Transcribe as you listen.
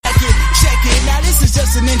This is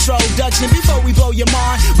just an introduction. Before we blow your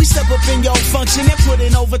mind, we step up in your function and put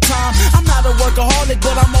in overtime. I'm not a workaholic,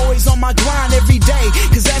 but I'm always on my grind every day,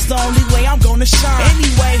 cause that's the only way I'm gonna shine.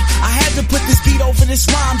 Anyway, I had to put this beat over this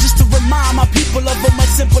rhyme just to remind my people of a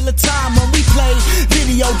much simpler time when we played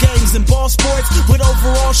video games and ball sports with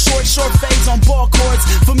overall short fades on ball courts.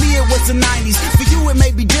 For me it was the 90s, for you it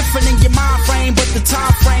may be different in your mind frame, but the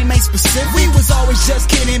time frame ain't specific. We was always just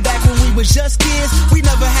kidding back when we was just kids. We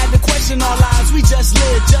never had to question our lives, we just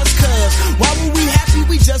lived just cause. Why were we happy?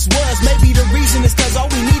 We just was. Maybe the reason is cause all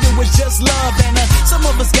we needed was just love, and some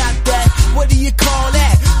of us got that. What do you call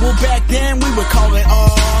that? Well, back then we would call it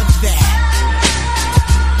all that.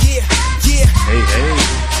 Yeah. Hey.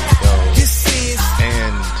 So, This is...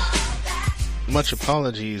 and much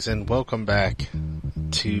apologies and welcome back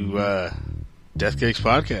to Death Cakes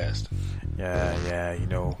Podcast. Yeah,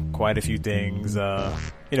 quite a few things.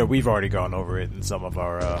 We've already gone over it in some of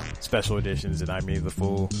our special editions, and I Mean the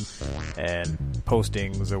Fool, and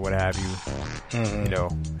postings or what have you.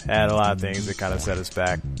 Had a lot of things that kind of set us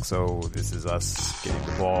back. So this is us getting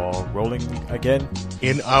the ball rolling again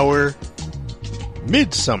In our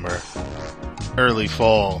midsummer, early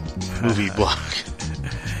fall movie block.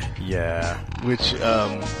 Yeah. Which,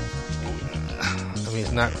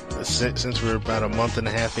 it's not, since we're about a month and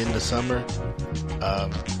a half into summer,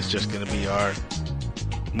 it's just going to be our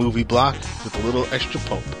movie block with a little extra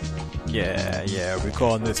pulp. Yeah, we're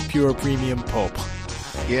calling this pure premium pulp.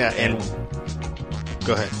 Yeah, and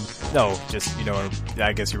go ahead. No, just,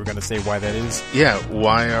 I guess you were going to say why that is. Yeah,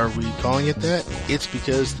 why are we calling it that? It's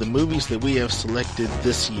because the movies that we have selected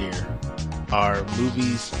this year are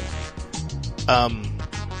movies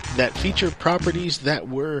that feature properties that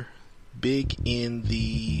were big in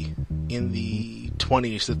the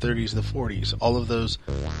 20s, the 30s, the 40s. All of those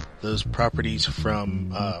properties from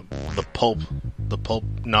the pulp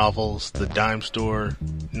novels, the dime store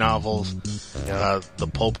novels, the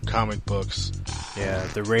pulp comic books. Yeah,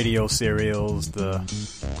 the radio serials,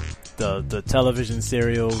 the television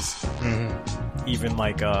serials, even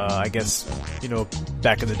like I guess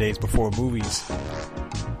back in the days before movies,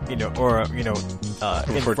 before in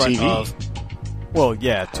front TV. of. Well,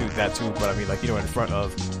 yeah, that too. But I mean, like, in front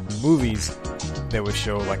of movies, they would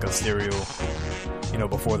show like a serial,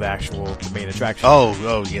 before the main attraction.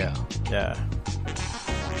 Oh, yeah. Yeah.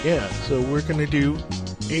 Yeah, so we're gonna do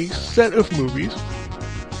a set of movies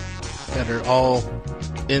that are all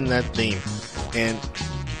in that theme. And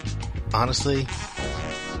honestly,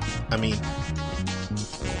 I mean,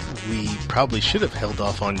 we probably should have held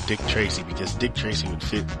off on Dick Tracy, because Dick Tracy would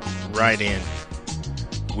fit right in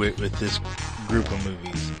with this group of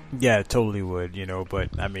movies. Yeah, it totally would,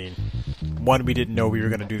 but I mean, one, we didn't know we were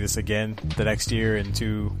going to do this again the next year, and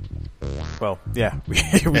two, well, yeah, we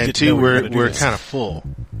and two, we're kind of full.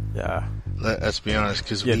 Yeah. Let's be honest,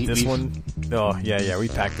 because we packed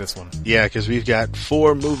this one. Yeah, because we've got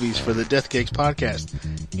 4 movies for the Death Cakes Podcast,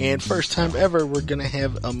 and first time ever, we're going to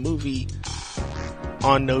have a movie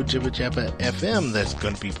on No Jibba Jabba FM that's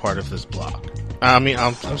going to be part of this block. I'm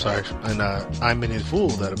sorry, and I'm in a Fool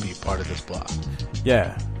that'll be part of this block.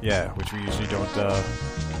 Yeah, which we usually don't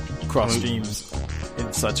cross streams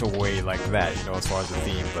in such a way like that, as far as the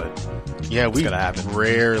theme, but yeah, we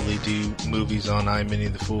rarely do movies on I'm Minnie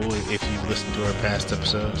the Fool. If you listen to our past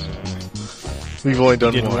episodes, we've only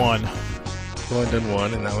done one. We've only done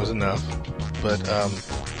one, and that was enough. But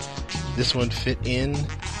this one fit in,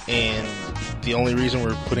 and the only reason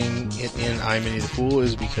we're putting it in I'm Minnie the Fool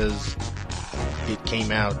is because it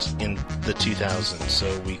came out in the 2000s,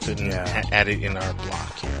 so we couldn't add it in our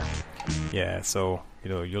block here. Yeah, so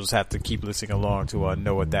you'll just have to keep listening along to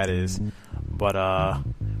know what that is. But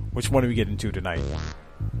which one are we getting to tonight?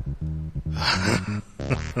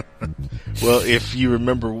 Well, if you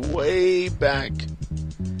remember way back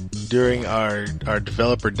during our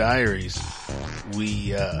developer diaries,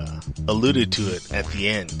 we alluded to it at the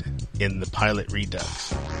end in the pilot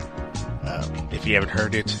redux. If you haven't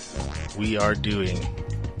heard it, we are doing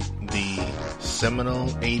the seminal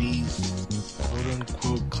 80s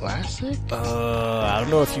quote-unquote classic? I don't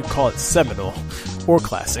know if you call it seminal or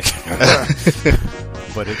classic.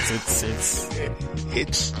 But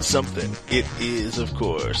it's something. It is, of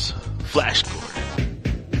course, Flash Gordon.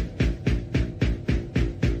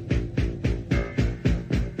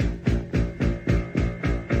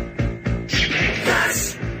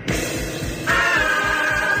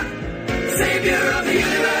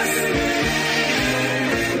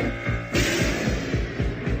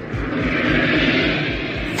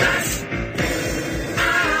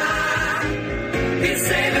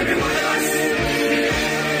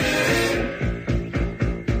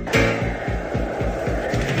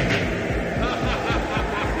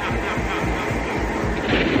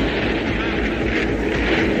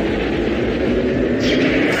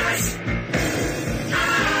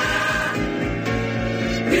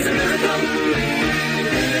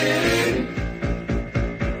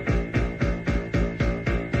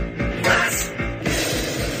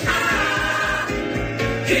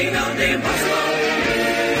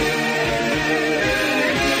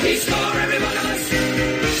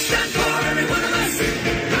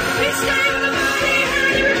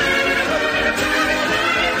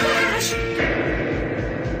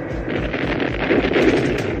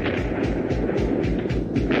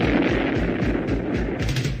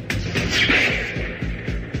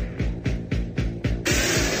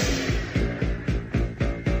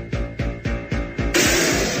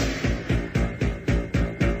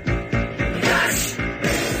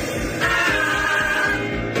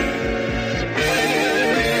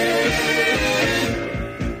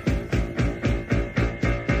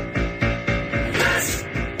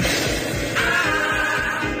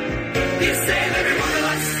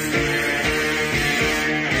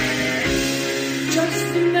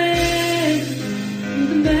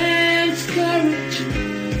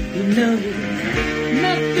 love is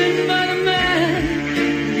nothing but a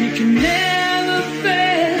man you can never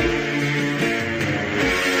fail.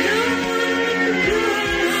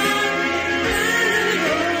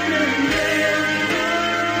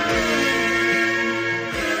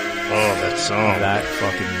 Oh, that song. That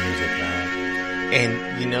fucking music, man.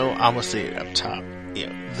 And, I'm gonna say it up top.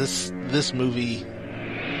 This movie,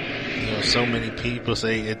 so many people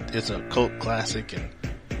say it's a cult classic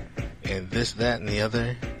and this, that, and the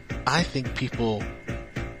other. I think people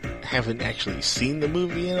haven't actually seen the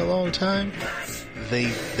movie in a long time.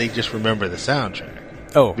 They just remember the soundtrack.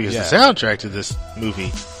 Oh, because yeah. the soundtrack to this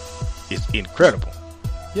movie is incredible.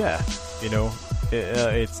 Yeah,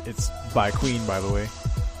 it's by Queen, by the way.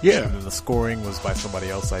 Yeah. And then the scoring was by somebody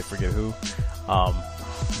else, I forget who.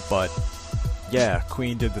 But yeah,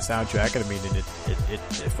 Queen did the soundtrack, and I mean, it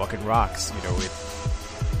fucking rocks.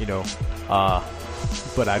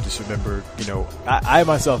 But I just remember, I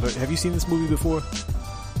myself, have you seen this movie before?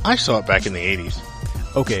 I saw it back in the 80s.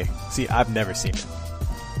 Okay, see, I've never seen it.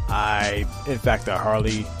 In fact, I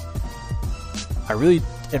really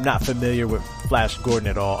am not familiar with Flash Gordon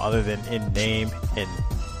at all, other than in name and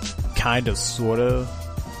kind of, sort of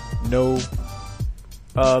know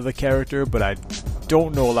the character, but I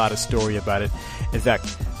don't know a lot of story about it. In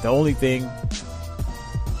fact, the only thing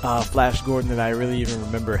Flash Gordon that I really even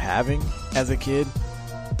remember having as a kid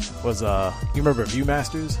was, you remember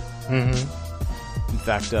Viewmasters? Mm-hmm. In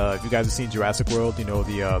fact, if you guys have seen Jurassic World, the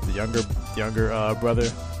younger brother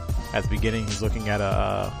at the beginning, he's looking at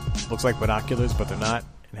looks like binoculars, but they're not,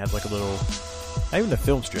 and has like a little, not even a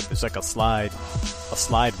film strip, it's like a slide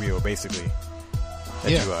reel basically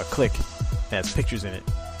that you click, and has pictures in it.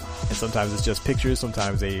 And sometimes it's just pictures,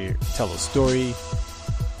 sometimes they tell a story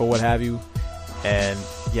or what have you. And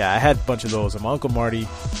yeah, I had a bunch of those, and my Uncle Marty,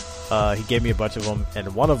 he gave me a bunch of them,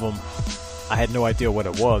 and one of them I had no idea what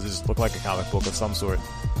it was. It just looked like a comic book of some sort,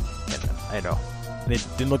 and I know it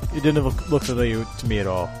didn't look familiar to me at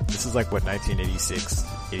all. This is like 1986,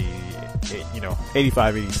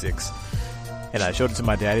 85, 86, and I showed it to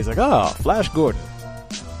my dad. He's like, "Oh, Flash Gordon,"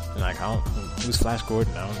 and like, who's Flash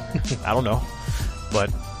Gordon? I don't know, but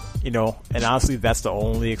and honestly, that's the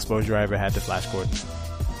only exposure I ever had to Flash Gordon.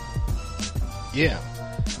 Yeah.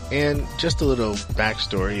 And just a little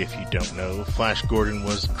backstory, if you don't know, Flash Gordon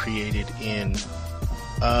was created in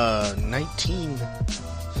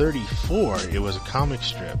 1934. It was a comic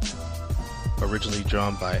strip originally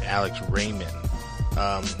drawn by Alex Raymond.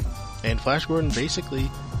 And Flash Gordon,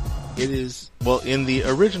 basically, in the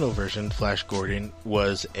original version, Flash Gordon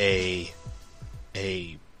was a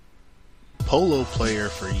polo player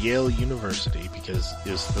for Yale University, because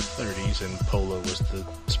it was the 30s and polo was the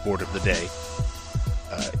sport of the day.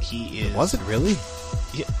 Was it really?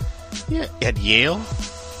 Yeah, at Yale.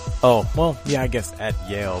 Oh, well, yeah, I guess at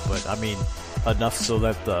Yale, but I mean, enough so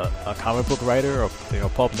that a comic book writer or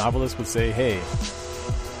pulp novelist would say, "Hey,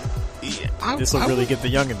 this will really get the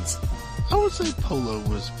youngins." I would say polo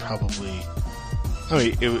was probably. I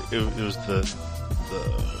mean, it was the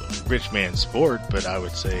rich man's sport, but I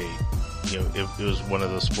would say, it was one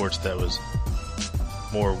of those sports that was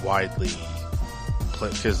more widely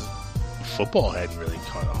played, because football hadn't really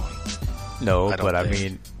caught on. No, but I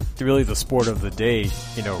mean, really the sport of the day,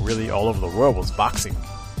 really all over the world was boxing,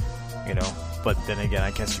 But then again,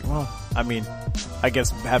 I guess I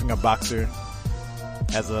guess having a boxer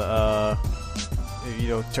as a,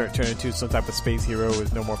 turn into some type of space hero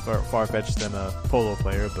is no more far-fetched than a polo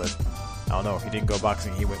player, but I don't know. He didn't go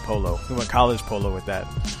boxing, he went polo. He went college polo with that.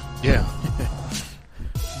 Yeah.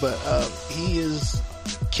 But he is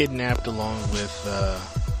kidnapped along with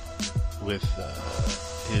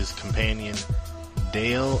his companion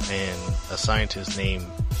Dale and a scientist named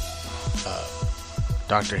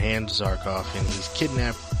Dr. Hans Zarkov, and he's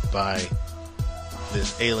kidnapped by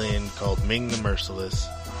this alien called Ming the Merciless,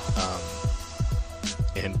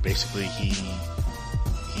 and basically he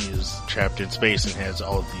is trapped in space and has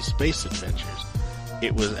all of these space adventures.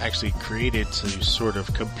 It was actually created to sort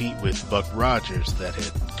of compete with Buck Rogers that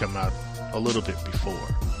had come out a little bit before.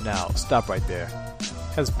 Now, stop right there.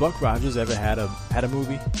 Has Buck Rogers ever had a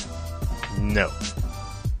movie? No.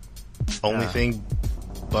 Only thing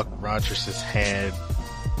Buck Rogers has had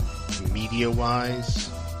media-wise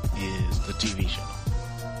is the TV show.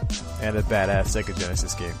 And a badass Sega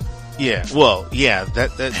Genesis game. Yeah, well, yeah, that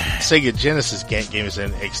Sega Genesis game is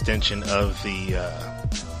an extension of he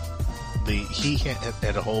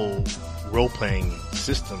had a whole role-playing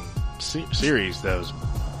system series that was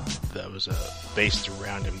based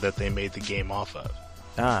around him that they made the game off of.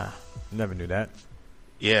 Never knew that.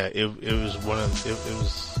 Yeah, it was one of it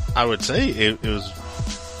was I would say it was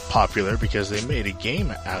popular because they made a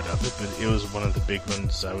game out of it, but it was one of the big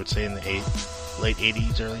ones, I would say, in the late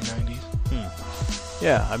 80s, early 90s.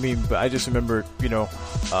 Yeah, I mean, but I just remember, the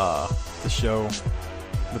show,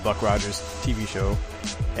 the Buck Rogers TV show,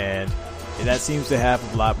 and that seems to have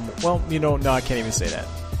a lot more, well, no, I can't even say that.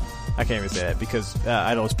 Because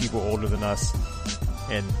I know it's people older than us,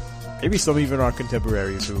 and maybe some even our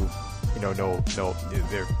contemporaries who, know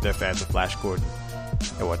they're fans of Flash Gordon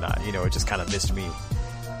and whatnot. It just kind of missed me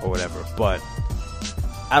or whatever. But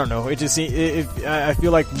I don't know. It just I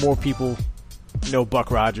feel like more people know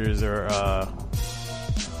Buck Rogers or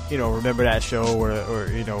remember that show or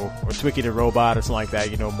Twiki the Robot or something like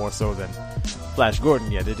that. More so than Flash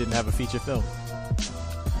Gordon. Yeah, they didn't have a feature film.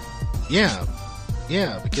 Yeah,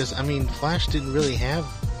 because I mean, Flash didn't really have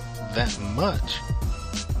that much,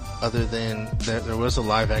 other than there was a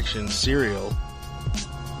live action serial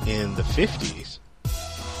in the 50s,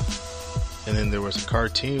 and then there was a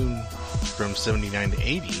cartoon from 79 to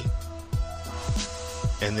 80,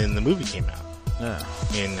 and then the movie came out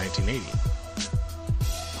in 1980,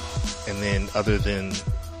 and then other than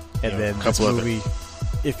then a couple this movie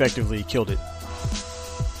effectively killed it,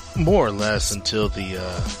 more or less until the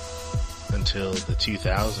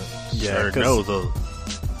 2000s. Yeah,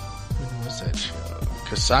 what's that show?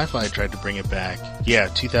 Because Sci-Fi tried to bring it back. Yeah,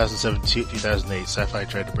 2007 to 2008, Sci-Fi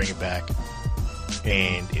tried to bring it back,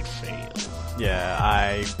 and it failed.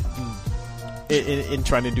 Yeah, in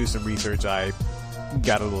trying to do some research, I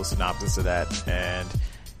got a little synopsis of that, and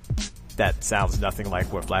that sounds nothing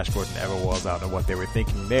like what Flash Gordon ever was. I don't know what they were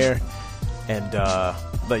thinking there. And,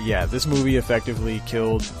 but yeah, this movie effectively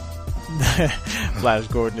killed Flash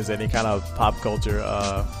Gordon as any kind of pop culture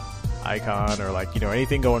icon or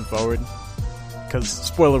anything going forward. Because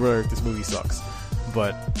spoiler alert, this movie sucks.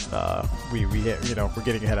 But we're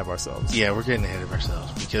getting ahead of ourselves. Yeah, we're getting ahead of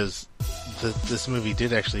ourselves because this movie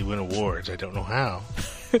did actually win awards. I don't know how.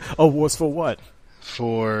 Awards for what?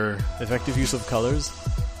 For effective use of colors.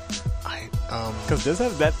 Because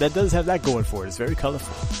that does have that going for it. It's very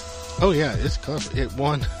colorful. Oh yeah, it's colorful. It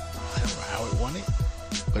won. I don't know how it won it.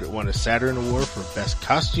 But it won a Saturn Award for Best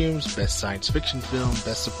Costumes, Best Science Fiction Film,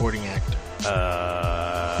 Best Supporting Actor.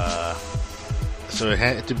 So it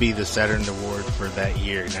had to be the Saturn Award for that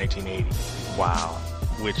year, 1980. Wow.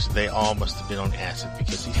 Which they all must have been on acid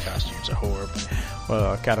because these costumes are horrible.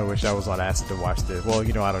 Well, I kind of wish I was on acid to watch this. Well,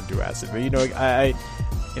 I don't do acid, but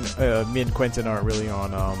me and Quentin aren't really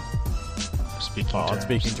on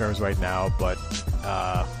speaking terms right now. But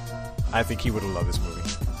I think he would have loved this movie.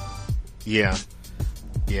 Yeah.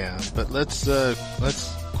 But let's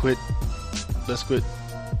quit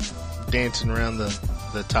dancing around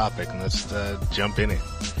the topic and let's jump in it.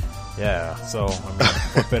 Yeah. So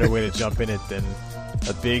what better way to jump in it than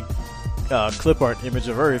a big clip art image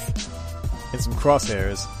of Earth and some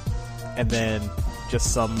crosshairs, and then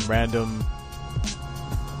just some random.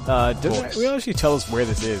 Doesn't really actually tell us where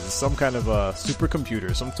this is. It's some kind of a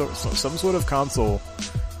supercomputer, some sort of console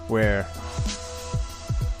where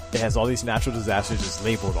it has all these natural disasters just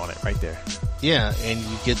labeled on it right there. Yeah, and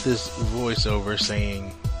you get this voiceover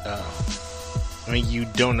saying, you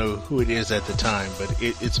don't know who it is at the time, but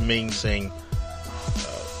it's Ming saying,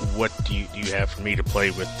 what do you have for me to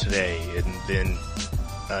play with today? And then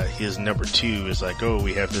his number 2 is like, oh,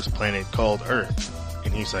 we have this planet called Earth.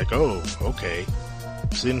 And he's like, oh, okay.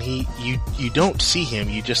 So then you don't see him,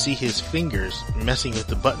 you just see his fingers messing with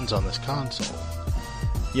the buttons on this console.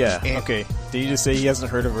 Yeah, okay. Did you just say he hasn't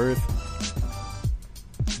heard of Earth?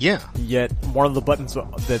 Yeah. Yet one of the buttons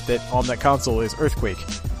that on that console is Earthquake.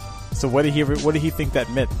 So what did he think that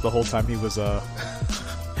meant the whole time he was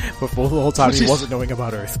before the whole time he wasn't knowing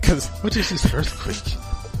about Earth? Cause what is this Earthquake?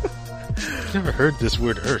 I've never heard this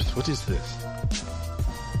word Earth. What is this?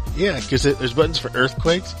 Yeah, because there's buttons for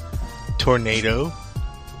earthquakes, tornado,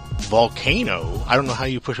 volcano. I don't know how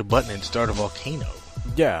you push a button and start a volcano.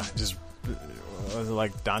 Yeah, just was it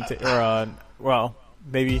like Dante or well,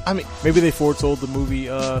 maybe they foretold the movie,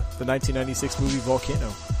 the 1996 movie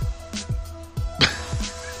Volcano.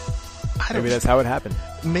 Maybe that's how it happened.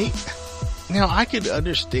 Now I could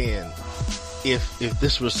understand if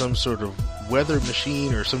this was some sort of weather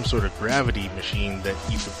machine or some sort of gravity machine that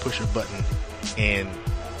you could push a button and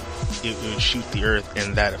it would shoot the earth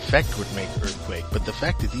and that effect would make an earthquake. But the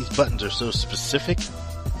fact that these buttons are so specific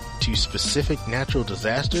to specific natural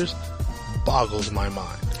disasters boggles my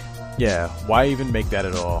mind. Yeah, why even make that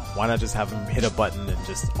at all? Why not just have them hit a button and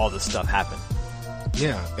just all this stuff happen?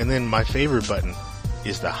 Yeah, and then my favorite button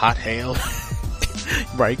is the hot hail.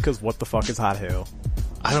 Right, because what the fuck is hot hail?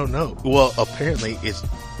 I don't know. Well, apparently it's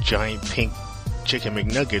giant pink chicken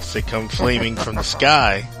McNuggets that come flaming from the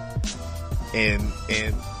sky and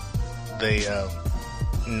they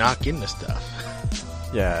knock into stuff.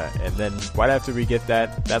 Yeah, and then right after we get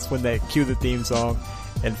that, that's when they cue the theme song.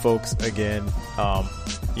 And folks, again,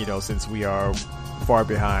 since we are far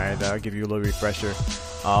behind, I'll give you a little refresher.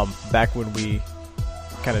 Back when we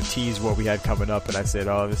kind of teased what we had coming up, and I said,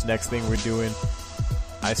 this next thing we're doing,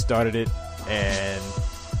 I started it and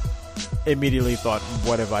immediately thought,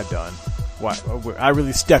 what have I done? I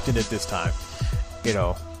really stepped in it this time. And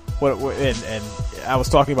I was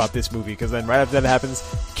talking about this movie because then right after that happens,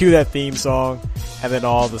 cue that theme song, and then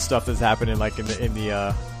all the stuff that's happening like in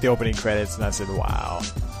the opening credits, and I said, wow,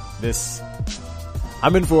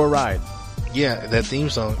 I'm in for a ride. Yeah, that theme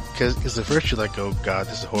song, because at first you're like, oh god,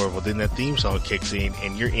 this is horrible. Then that theme song kicks in,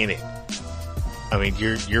 and you're in it. I mean,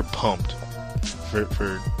 you're pumped for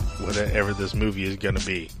whatever this movie is gonna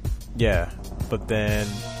be. Yeah, but then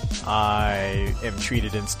I am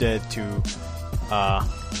treated instead to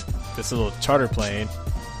this little charter plane.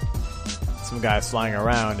 Some guys flying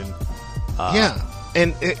around,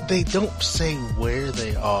 and they don't say where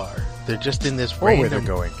they are. They're just in this where they're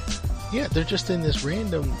going. Yeah, they're just in this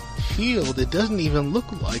random field. It doesn't even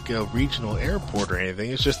look like a regional airport or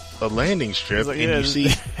anything. It's just a landing strip, like, and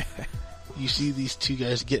you see these two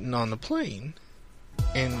guys getting on the plane,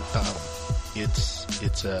 and it's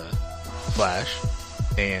Flash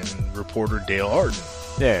and reporter Dale Arden.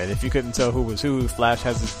 Yeah, and if you couldn't tell who was who, Flash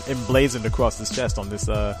has it emblazoned across his chest on this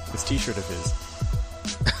T-shirt of his.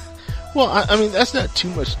 Well, I mean that's not too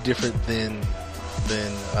much different than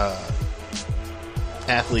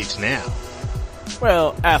athletes now.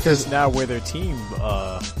 Well, athletes now wear their team.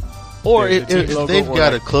 Or if they've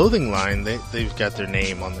got a clothing line, they've got their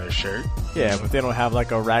name on their shirt. Yeah, but they don't have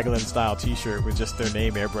like a Raglan style T-shirt with just their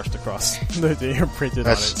name airbrushed across. They're printed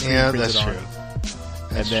on it. Yeah, that's true.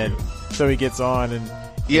 And then so he gets on, and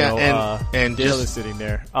and Dale is sitting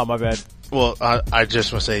there. Oh, my bad. Well, I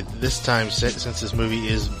just want to say, this time, since this movie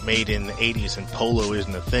is made in the 80s and polo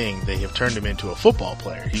isn't a thing, they have turned him into a football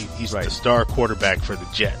player. He's the star quarterback for the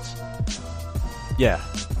Jets. Yeah.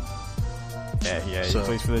 Yeah, he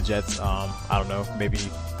plays for the Jets. I don't know. Maybe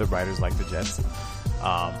the writers like the Jets.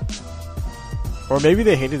 Or maybe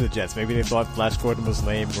they hated the Jets. Maybe they thought Flash Gordon was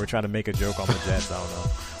lame and were trying to make a joke on the Jets. I don't know.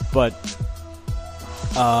 But,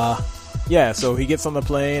 yeah, so he gets on the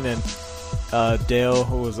plane, and Dale,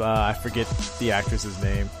 who was, I forget the actress's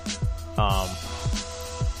name,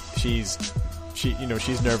 she's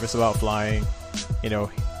nervous about flying, then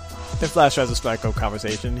Flash tries to strike up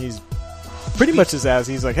conversation. He's pretty much his ass.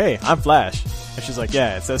 He's like, hey, I'm Flash. And she's like,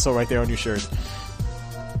 yeah, it says so right there on your shirt.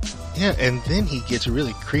 Yeah, and then he gets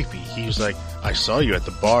really creepy. He was like, I saw you at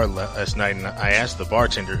the bar last night, and I asked the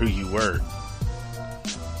bartender who you were.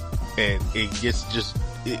 And it gets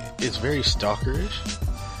it's very stalkerish.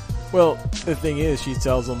 Well, the thing is, she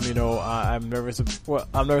tells him, I'm nervous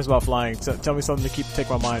about flying. Tell me something to take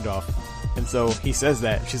my mind off. And so he says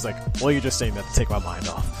that. She's like, well, you're just saying that to take my mind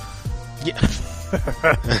off. Yeah.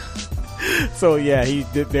 So, yeah, he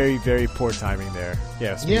did very, very poor timing there.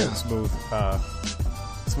 Yeah, smooth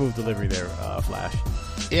delivery there, Flash.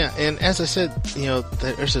 Yeah, and as I said,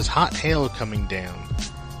 there's this hot hail coming down.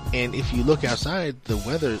 And if you look outside, the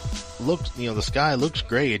weather looks, the sky looks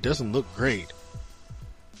gray. It doesn't look great.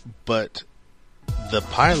 But the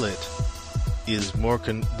pilot is more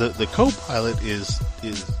the co-pilot is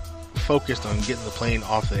focused on getting the plane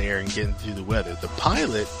off the air and getting through the weather. The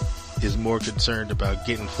pilot is more concerned about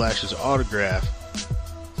getting Flash's autograph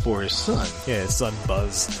for his son. Yeah, his son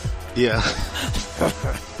Buzz. Yeah.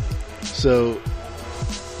 So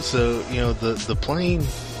the plane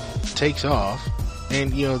takes off,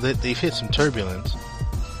 and they've hit some turbulence.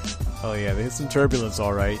 Oh yeah, they hit some turbulence,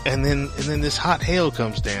 all right. And then this hot hail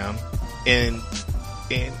comes down, and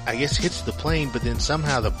I guess hits the plane, but then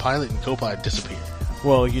somehow the pilot and co-pilot disappear.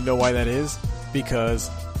 Well, you know why that is? Because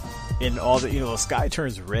in all the sky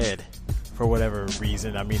turns red for whatever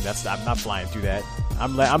reason. I mean, I'm not flying through that.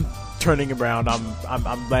 I'm turning around. I'm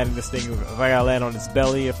landing this thing. If I gotta land on its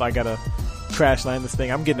belly, if I gotta crash land this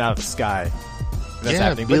thing, I'm getting out of the sky. That's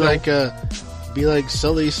happening. Be like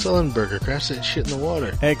Sully Sullenberger, crash that shit in the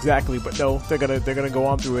water. Exactly, but no, they're gonna go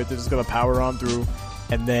on through it. They're just gonna power on through,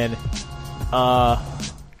 and then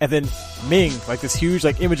Ming, like this huge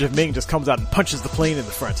image of Ming, just comes out and punches the plane in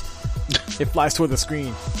the front. It flies toward the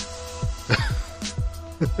screen.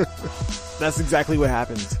 That's exactly what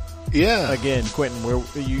happens. Yeah. Again, Quentin, where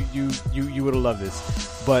you would have loved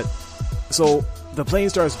this, but so the plane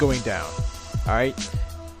starts going down. All right,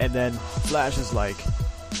 and then Flash is like,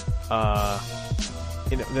 they're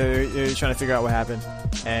trying to figure out what happened,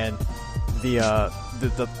 and the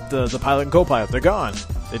pilot and co-pilot, they're gone.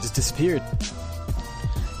 They just disappeared.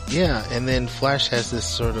 Yeah, and then Flash has this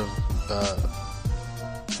sort of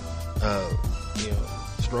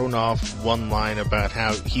thrown off one line about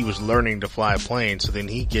how he was learning to fly a plane. So then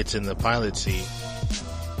he gets in the pilot seat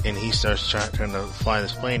and he starts trying to fly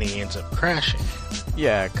this plane, and he ends up crashing.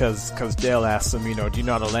 Yeah, because Dale asks him, do you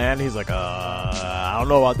know how to land? He's like, I don't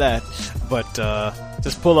know about that, but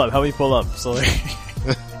just pull up, help me pull up. So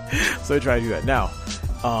so they try to do that. Now,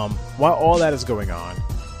 while all that is going on,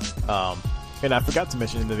 and I forgot to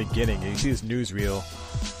mention in the beginning, you see this newsreel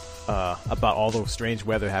about all the strange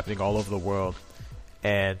weather happening all over the world,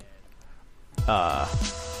 and the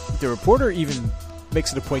reporter even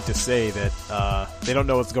makes it a point to say that they don't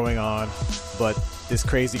know what's going on, but this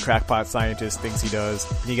crazy crackpot scientist thinks he does.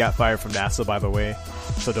 He got fired from NASA, by the way,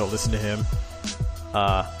 so don't listen to him.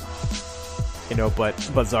 But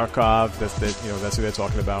Zarkov, that's who they're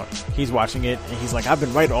talking about. He's watching it and he's like, I've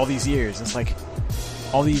been right all these years. It's like,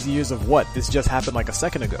 all these years of what? This just happened like a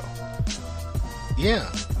second ago. Yeah,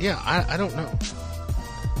 I don't know.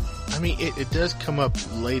 I mean, it does come up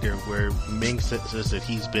later where Ming says that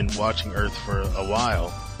he's been watching Earth for a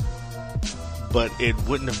while, but it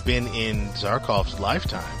wouldn't have been in Zarkov's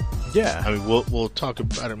lifetime. Yeah, I mean, we'll talk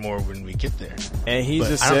about it more when we get there. And he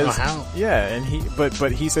just says, I don't know how. Yeah, and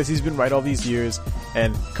but he says he's been right all these years,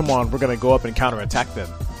 and come on, we're gonna go up and counterattack them.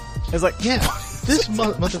 It's like, yeah, this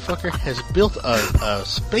motherfucker has built a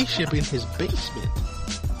spaceship in his basement.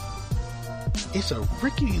 It's a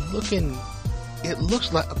rickety looking. It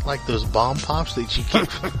looks like those bomb pops that you get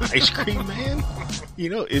from Ice Cream Man.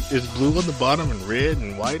 It's blue on the bottom and red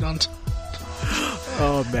and white on top.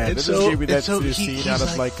 Oh man, this gave me that scene out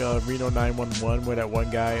of like Reno 911 where that one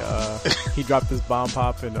guy he dropped his bomb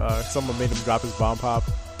pop and someone made him drop his bomb pop,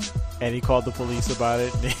 and he called the police about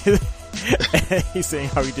it. And he's saying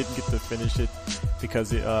how he didn't get to finish it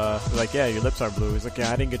because like, yeah, your lips aren't blue. He's like,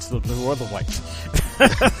 yeah, I didn't get to the blue or the white.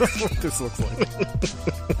 That's what this looks like.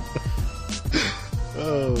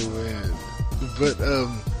 Oh man, but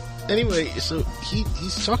anyway, so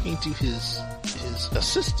he's talking to his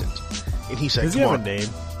assistant, and he's like, does he have a name?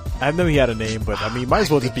 I know he had a name, but I mean, might as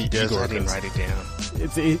well just be Igor. I didn't write it down.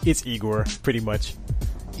 It's Igor, pretty much.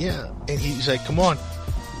 Yeah, and he's like, come on,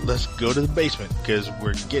 let's go to the basement because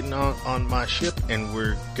we're getting on my ship and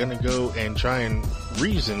we're gonna go and try and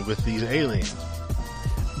reason with these aliens.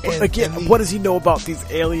 But again, what does he know about these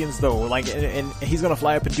aliens though? Like, and he's gonna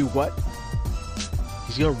fly up and do what?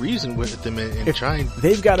 He's gonna reason with them and try and.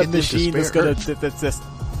 They've got a machine that's gonna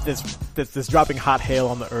that's dropping hot hail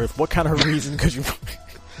on the Earth. What kind of reason could you?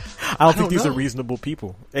 I don't think these are reasonable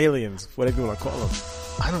people, aliens, whatever you want to call them.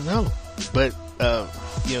 I don't know, but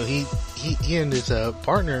he and his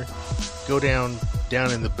partner go down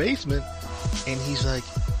in the basement, and he's like,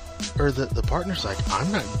 or the partner's like,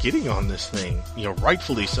 I'm not getting on this thing,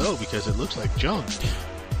 rightfully so because it looks like junk.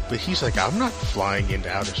 But he's like, I'm not flying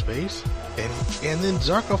into outer space. And then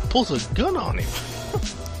Zarkov pulls a gun on him.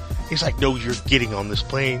 He's like, no, you're getting on this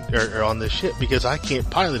plane or on this ship because I can't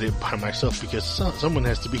pilot it by myself because someone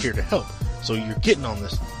has to be here to help. So you're getting on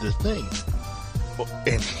this thing.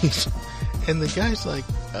 And the guy's like,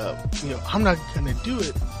 I'm not gonna do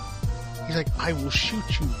it. He's like, I will shoot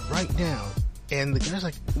you right now. And the guy's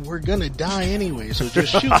like, we're gonna die anyway, so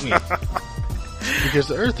just shoot me. Because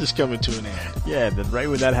the Earth is coming to an end. Yeah, then right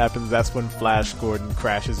when that happens, that's when Flash Gordon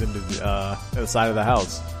crashes into the side of the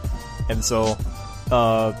house. And so,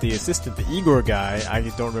 the assistant, the Igor guy, I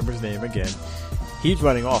don't remember his name again, he's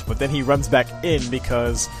running off, but then he runs back in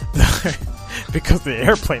because the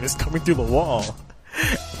airplane is coming through the wall.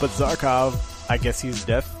 But Zarkov, I guess he's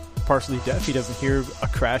partially deaf. He doesn't hear a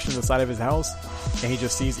crash in the side of his house. And he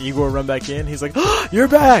just sees Igor run back in. He's like, oh, you're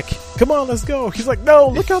back! Come on, let's go! He's like, no,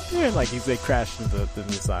 look out there! Like, they crashed to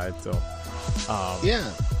the side, so... yeah,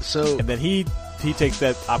 so... And then he takes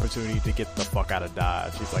that opportunity to get the fuck out of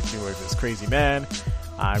Dodge. He's like, this crazy man.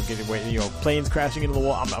 I'm getting away, planes crashing into the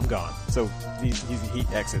wall. I'm gone. So, he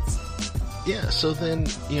exits. Yeah, so then,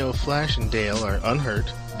 Flash and Dale are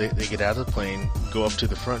unhurt. They get out of the plane, go up to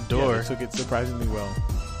the front door. Yeah, they took it surprisingly well.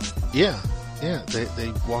 Yeah,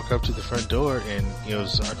 they walk up to the front door, and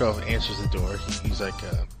Zarkov answers the door. He's like,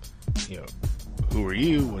 who are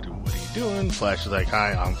you? What are you doing? Flash is like,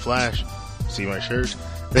 hi, I'm Flash. See my shirt?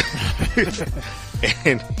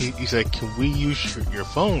 And he's like, can we use your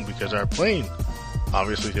phone because our plane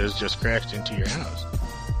obviously has just crashed into your house?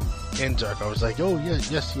 And Zarkov was like, oh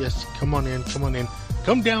yes, come on in,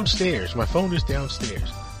 come downstairs. My phone is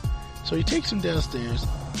downstairs. So he takes him downstairs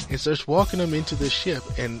and starts walking him into the ship,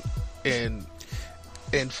 and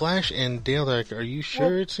Flash and Dale are like, are you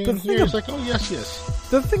sure it's in here? He's like, oh yes.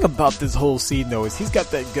 The thing about this whole scene though is he's got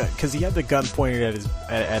that gun, because he had the gun pointed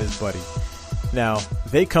at his buddy. Now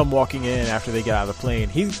they come walking in after they get out of the plane.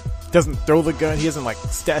 doesn't throw the gun. He doesn't like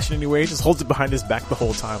stash it anywhere. He just holds it behind his back the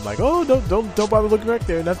whole time. Like, oh, don't bother looking back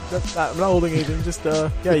there. That's not, I'm not holding anything. Just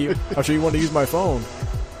I'm sure you want to use my phone.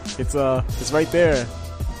 It's right there.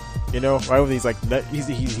 You know, right when he's like,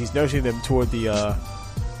 he's nudging them toward this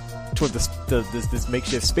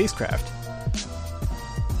makeshift spacecraft.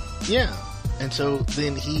 Yeah, and so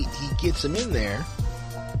then he gets him in there,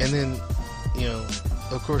 and then, you know,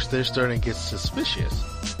 of course they're starting to get suspicious,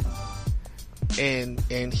 and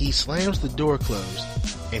he slams the door closed,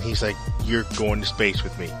 and he's like, "You're going to space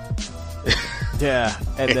with me." Yeah,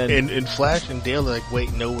 and then and Flash and Dale are like,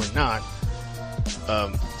 "Wait, no, we're not."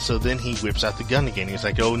 So then he whips out the gun again. He's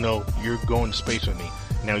like, "Oh no, you're going to space with me.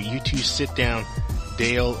 Now you two sit down."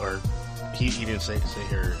 Dale, or he didn't say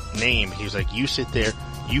her name. He was like, "You sit there.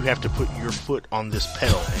 You have to put your foot on this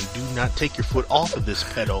pedal, and do not take your foot off of this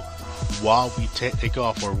pedal while we take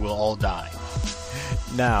off, or we'll all die."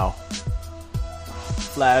 Now,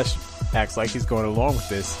 Flash acts like he's going along with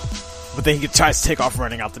this, but then he tries to take off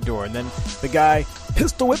running out the door, and then the guy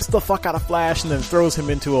pistol whips the fuck out of Flash and then throws him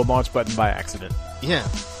into a launch button by accident. Yeah.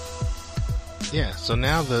 So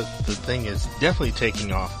now the thing is definitely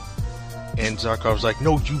taking off, and Zarkov's like,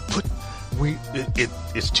 "No, you put...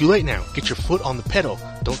 It's too late now. Get your foot on the pedal.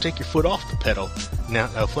 Don't take your foot off the pedal. Now,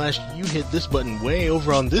 Flash, you hit this button way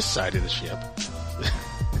over on this side of the ship."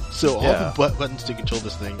 So all the buttons to control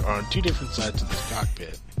this thing are on two different sides of the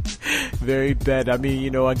cockpit. Very bad. I mean,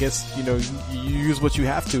 you know, I guess, you know, you use what you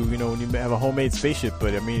have to, you know, when you have a homemade spaceship.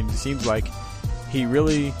 But, I mean, it seems like he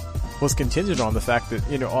really was contingent on the fact that,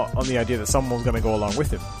 you know, on the idea that someone was going to go along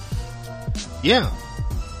with him. Yeah.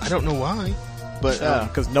 I don't know why. But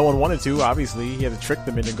because no one wanted to, obviously. He had to trick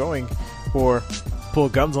them into going or pull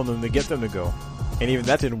guns on them to get them to go. And even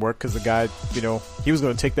that didn't work because the guy, you know, he was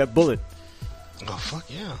going to take that bullet. Oh, fuck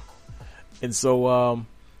yeah. And so, and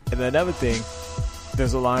then another thing,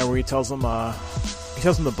 there's a line where he tells them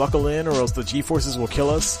to buckle in or else the G-forces will kill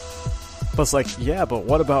us. But it's like, yeah, but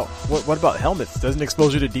what about helmets? Doesn't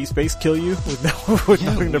exposure to deep space kill you with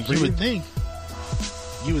nothing to breathe?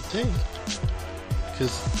 You would think.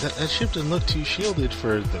 Because that ship didn't look too shielded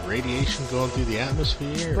for the radiation going through the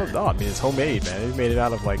atmosphere. Well, no, I mean, it's homemade, man. They made it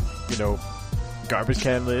out of, like, you know, garbage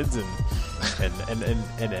can lids and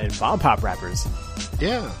bomb pop wrappers.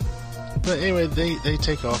 Yeah. But anyway, they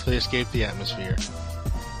take off, they escape the atmosphere.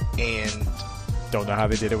 And don't know how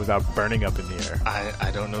they did it without burning up in the air. I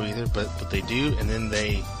don't know either, but they do, and then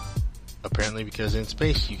they, apparently because in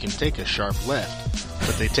space you can take a sharp left,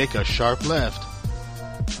 but they take a sharp left,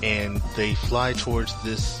 and they fly towards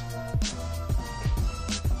this,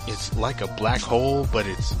 it's like a black hole, but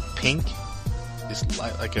it's pink. It's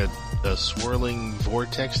like a swirling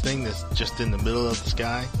vortex thing that's just in the middle of the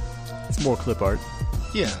sky. It's more clip art.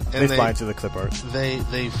 Yeah. And they fly into the clip art.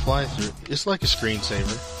 They fly through, it's like a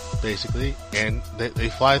screensaver, basically, and they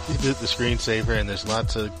fly through the screensaver, and there's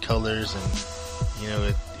lots of colors, and, you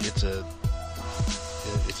know, it's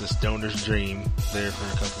a stoner's dream there for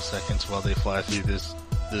a couple seconds while they fly through this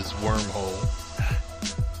wormhole,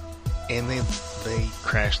 and they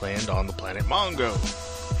crash land on the planet Mongo.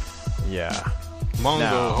 Yeah.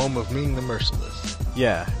 Mongo, home of Ming the Merciless.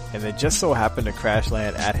 Yeah, and they just so happen to crash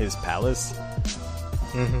land at his palace.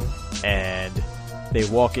 Mm-hmm. And they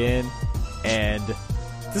walk in, and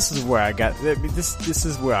this is where this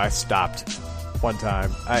is where I stopped one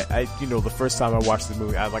time. I you know, the first time I watched the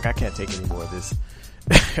movie, I was like, I can't take any more of this.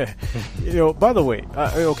 You know, by the way,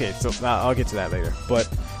 okay, so I'll get to that later, but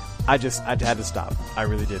I had to stop. I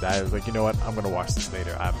really did. I was like, you know what? I'm gonna watch this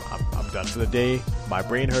later. I'm done for the day. My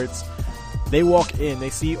brain hurts. They walk in, they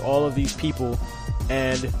see all of these people,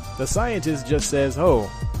 and the scientist just says,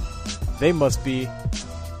 "Oh, they must be.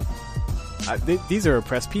 These are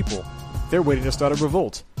oppressed people. They're waiting to start a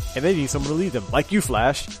revolt, and they need someone to lead them, like you,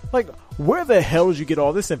 Flash." Like, where the hell did you get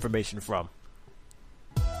all this information from?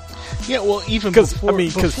 Yeah, well, even before,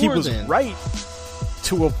 because he was then. right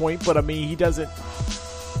to a point, but I mean, he doesn't.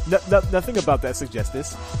 Nothing about that suggests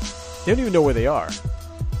this. They don't even know where they are.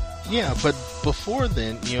 Yeah, but before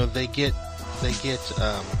then, you know, they get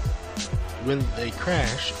when they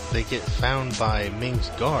crash, they get found by Ming's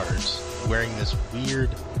guards wearing this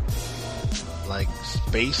weird, like,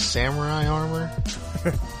 space samurai armor,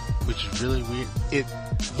 which is really weird.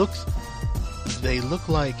 They look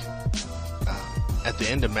like at the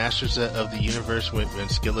end of Masters of the Universe when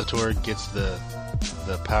Skeletor gets the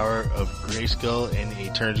power of Grayskull and he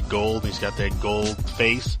turns gold. He's got that gold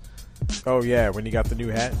face. Oh yeah, when he got the new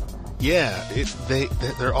hat. Yeah,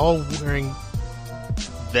 they're all wearing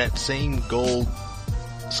that same gold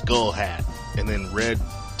skull hat and then red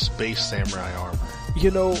space samurai armor. You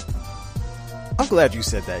know, I'm glad you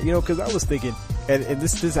said that. You know, because I was thinking, and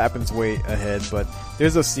this happens way ahead, but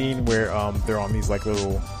there's a scene where they're on these like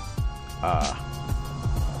little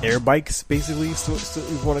air bikes, basically, so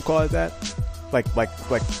you want to call it that, like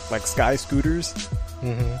sky scooters.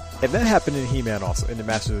 Mm-hmm. And that happened in He-Man also, in the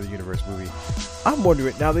Masters of the Universe movie. I'm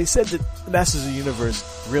wondering, now they said that Masters of the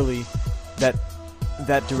Universe, really, that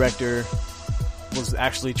director was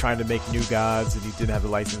actually trying to make new gods and he didn't have the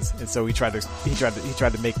license, and so he tried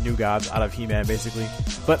to make new gods out of He-Man, basically.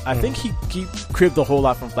 But I think he cribbed a whole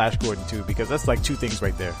lot from Flash Gordon too, because that's like two things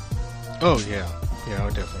right there. Oh yeah, I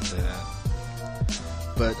would definitely say that.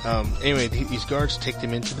 But anyway, these guards take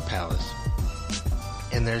them into the palace,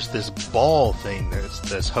 and there's this ball thing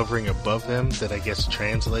that's hovering above them that I guess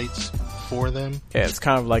translates for them. Yeah, it's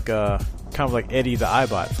kind of like Eddie the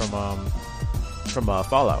Eyebot from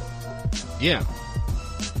Fallout. Yeah.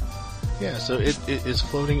 Yeah, so it is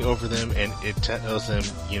floating over them, and it tells them,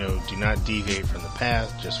 do not deviate from the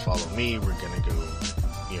path, just follow me, we're gonna go,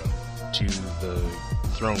 to the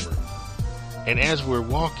throne room. And as we're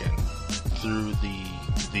walking through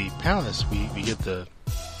the palace, we get the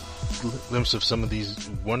glimpse of some of these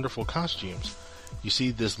wonderful costumes. You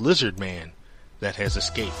see this lizard man that has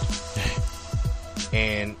escaped.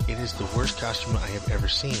 And it is the worst costume I have ever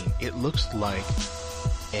seen. It looks like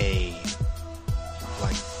a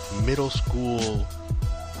middle school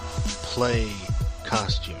play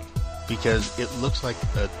costume, because it looks like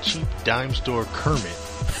a cheap dime store Kermit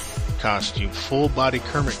costume, full body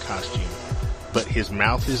Kermit costume, but his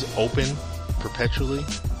mouth is open perpetually,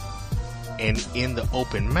 and in the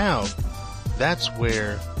open mouth, that's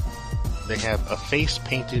where they have a face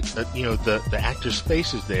painted, the actor's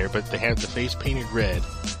face is there, but they have the face painted red,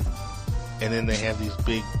 and then they have these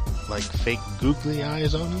big fake googly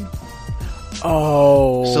eyes on them.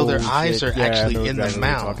 Oh, so their eyes are actually in the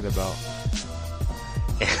mouth. Talking about.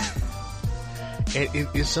 And it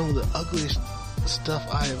is some of the ugliest stuff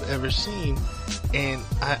I have ever seen. And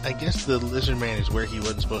I guess the lizard man is where he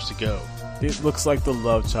wasn't supposed to go. It looks like the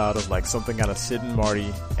love child of something out of Sid and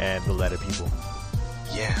Marty and the Letter People.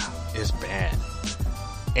 Yeah, it's bad.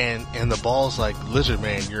 And the ball's like, lizard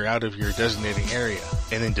man, you're out of your designated area,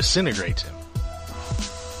 and then disintegrates him.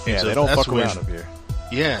 And so they don't fuck around up here.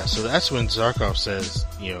 Yeah, so that's when Zarkov says,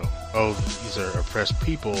 these are oppressed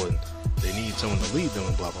people and they need someone to lead them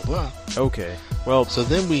and blah, blah, blah. Okay. Well, so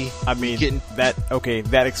then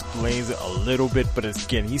that explains it a little bit, but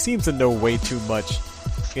again, he seems to know way too much,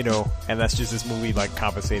 and that's just this movie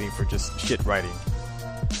compensating for just shit writing.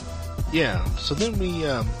 Yeah, so then we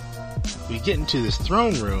get into this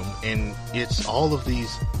throne room, and it's all of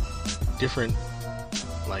these different,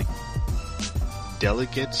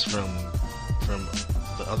 delegates from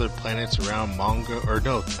the other planets around Mongo, or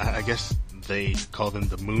no, I guess they call them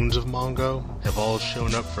the moons of Mongo, have all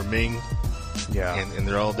shown up for Ming. Yeah. And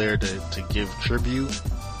they're all there to give tribute.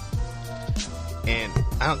 And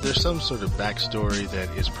there's some sort of backstory that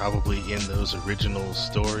is probably in those original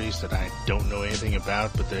stories that I don't know anything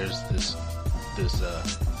about, but there's this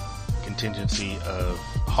contingency of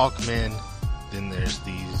Hawkmen, then there's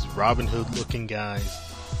these Robin Hood looking guys,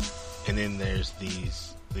 and then there's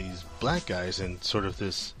these black guys in sort of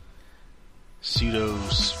this pseudo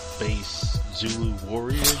space Zulu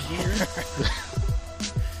warrior gear.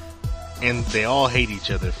 And they all hate each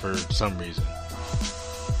other for some reason.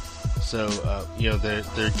 So,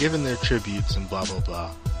 they're giving their tributes and blah blah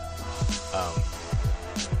blah.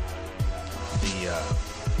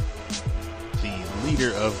 The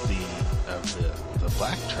leader of the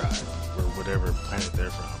black tribe, or whatever planet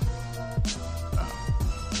they're from,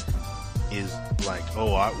 is like,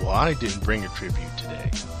 I didn't bring a tribute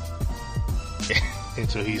today. And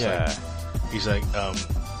so he's like,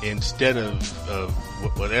 instead of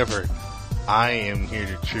whatever, I am here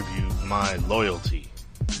to tribute my loyalty.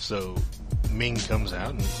 So Ming comes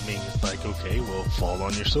out, and Ming is like, okay, well, fall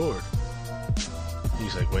on your sword.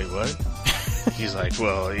 He's like, wait, what? He's like,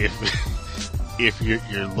 well, if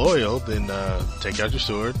you're loyal, then take out your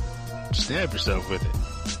sword, stab yourself with it.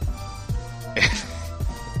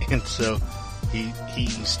 And so he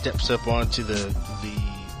steps up onto the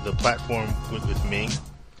platform with Ming.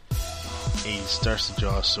 He starts to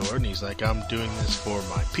draw a sword, and he's like, I'm doing this for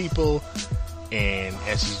my people. And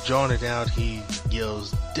as he's drawing it out, he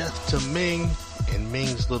yells, death to Ming, and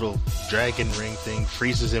Ming's little dragon ring thing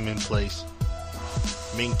freezes him in place.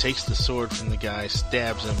 Ming takes the sword from the guy,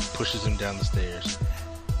 stabs him, pushes him down the stairs,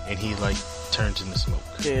 and he turns into smoke.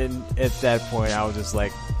 And at that point, I was just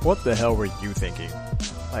like, what the hell were you thinking?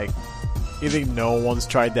 You think no one's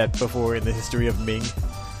tried that before in the history of Ming?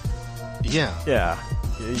 Yeah. Yeah,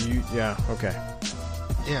 okay.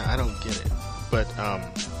 Yeah, I don't get it. But,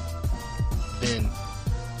 then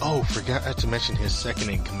Oh, forgot to mention his second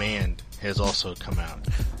in command has also come out.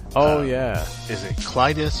 Oh, yeah. Is it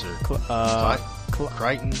Clytus or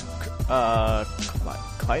Crichton?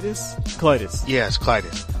 Clytus? Clytus. Yeah, it's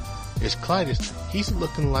Clytus. It's Clytus. He's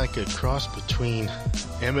looking like a cross between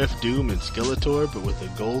MF Doom and Skeletor, but with a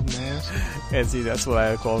gold mask. And see, that's what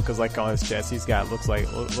I call him, because like on his chest, he's got looks like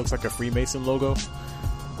a Freemason logo.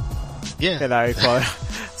 Yeah. And I call it,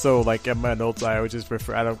 so like in my notes, I would just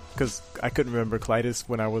refer, because I couldn't remember Clytus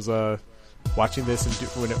when I was watching this and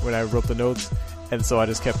when I wrote the notes, and so I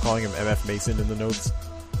just kept calling him MF Mason in the notes.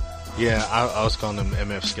 Yeah, I was calling him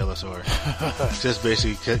MF Skeletor. Just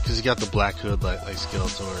basically because he got the black hood like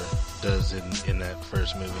Skeletor does in that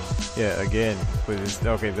first movie. Yeah, again,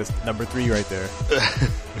 that's number 3 right there.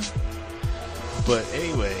 But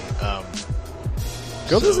anyway,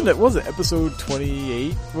 was it episode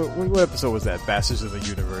 28? What episode was that? Bastards of the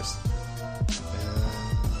Universe.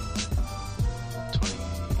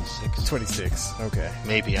 26. 26. Okay.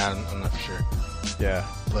 Maybe I'm not sure. Yeah.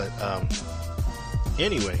 But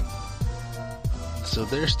anyway. So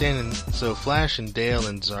they're standing. So Flash and Dale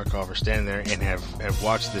and Zarkov are standing there and have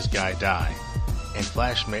watched this guy die. And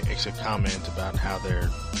Flash makes a comment about how they're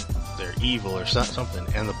evil or something.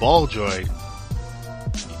 And the Ball Droid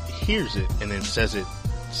hears it and then says it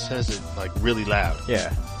like really loud.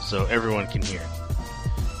 Yeah. So everyone can hear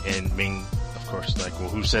it. And Ming, of course, like, well,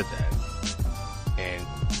 who said that? And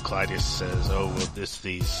Clytus says, oh, well, it's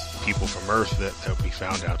these people from Earth that we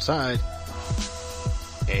found outside.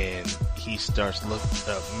 And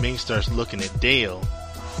Ming starts looking at Dale,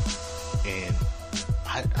 and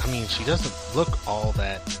I mean, she doesn't look all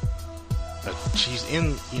that. She's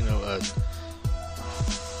in,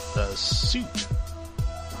 a suit.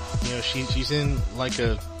 She's in like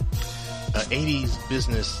a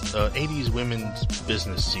 80s women's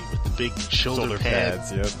business suit with the big shoulder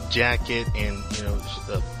pads, yep. Jacket, and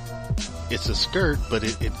it's a skirt, but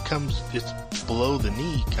it's below the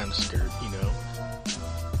knee kind of skirt,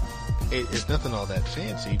 It's nothing all that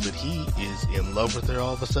fancy, but he is in love with her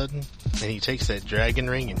all of a sudden, and he takes that dragon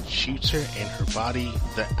ring and shoots her, and her body,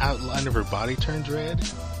 the outline of her body turns red,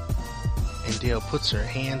 and Dale puts her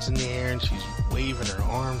hands in the air, and she's waving her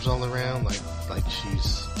arms all around like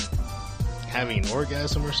she's having an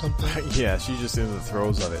orgasm or something. Yeah, she's just in the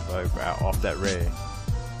throes of it, like off that ray.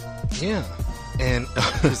 Yeah, and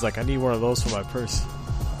she's like, I need one of those for my purse.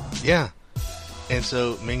 Yeah. And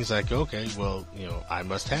so Ming's like, okay, well, I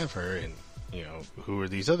must have her, and, who are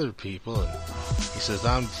these other people? And he says,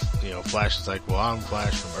 Flash is like, well, I'm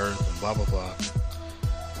Flash from Earth, and blah, blah, blah.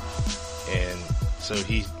 And so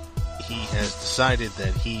he has decided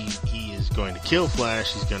that he is going to kill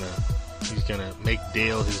Flash. He's gonna make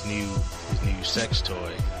Dale his new sex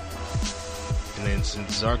toy. And then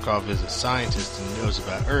since Zarkov is a scientist and knows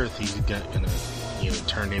about Earth, he's gonna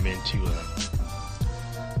turn him into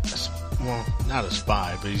well, not a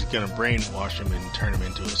spy, but he's gonna brainwash him and turn him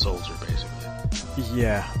into a soldier, basically.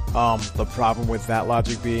 Yeah. The problem with that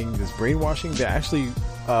logic being this brainwashing, they actually,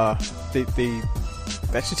 they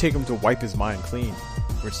actually take him to wipe his mind clean,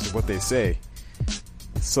 which is what they say.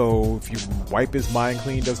 So if you wipe his mind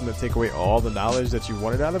clean, doesn't it take away all the knowledge that you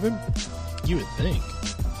wanted out of him? You would think.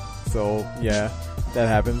 So yeah, that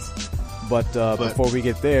happens. But before we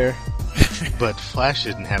get there, but Flash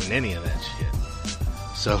isn't having any of that shit.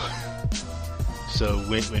 So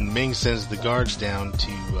when Ming sends the guards down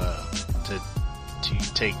to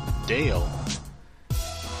take Dale,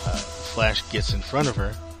 Flash gets in front of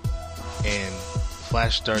her, and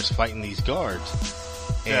Flash starts fighting these guards.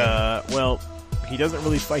 And, well, he doesn't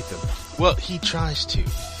really fight them. Well, he tries to.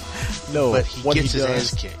 No, but he gets his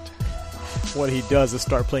ass kicked. What he does is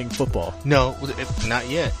start playing football. No, not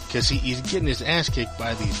yet, because he's getting his ass kicked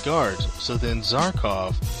by these guards. So then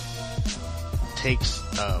Zarkov takes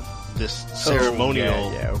this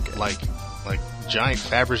ceremonial, okay. like giant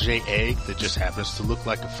Fabergé egg that just happens to look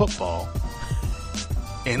like a football,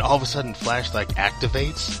 and all of a sudden Flash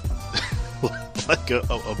activates like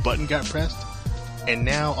a button got pressed, and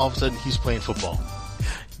now all of a sudden he's playing football.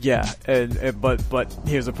 Yeah, but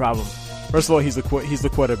here's the problem. First of all, he's the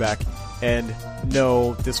quarterback, and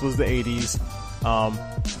no, this was the 80s.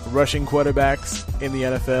 Rushing quarterbacks in the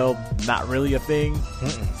NFL, not really a thing.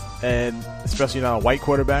 Mm-mm. And especially not a white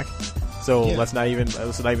quarterback. So let's not even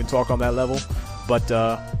talk on that level. But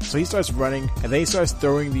so he starts running, and then he starts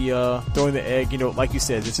throwing the egg. Like you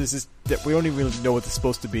said, we don't even really know what it's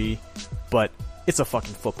supposed to be, but it's a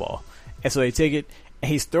fucking football. And so they take it,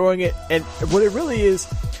 and he's throwing it, and what it really is,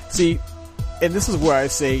 see, and this is where I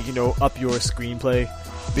say, up your screenplay,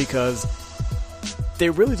 because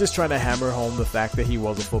they're really just trying to hammer home the fact that he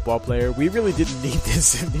was a football player. We really didn't need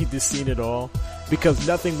this scene at all. because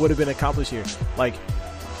nothing would have been accomplished here. Like,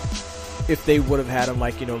 if they would have had him,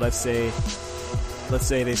 like, you know, let's say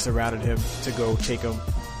they surrounded him to go take him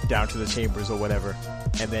down to the chambers or whatever,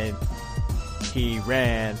 and then he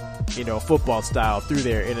ran, you know, football style through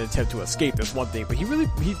there in an attempt to escape. That's one thing, but he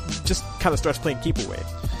just kind of starts playing keep away.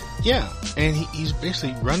 Yeah, and he's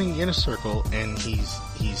basically running in a circle, and he's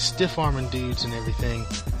stiff arming dudes and everything,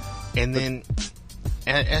 and then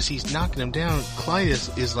as he's knocking them down,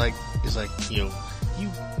 Klytus is like, you know, you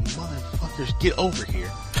motherfuckers, get over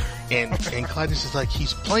here. And Klytus is like,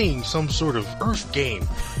 he's playing some sort of Earth game.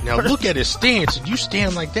 Now look at his stance, and you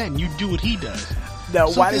stand like that, and you do what he does. Now,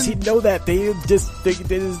 so why does he know that? They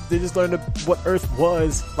just learned what Earth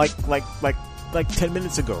was like 10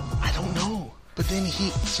 minutes ago. I don't know. But then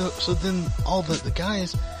so then all the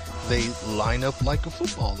guys, they line up like a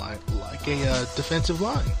football line, like a defensive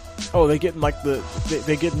line. Oh, they get like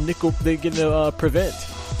they get nickel, they get prevent.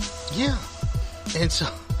 Yeah, and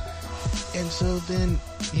so then,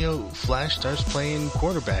 you know, Flash starts playing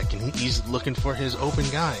quarterback, and he's looking for his open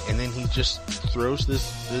guy, and then he just throws this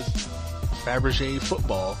Fabergé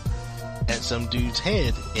football at some dude's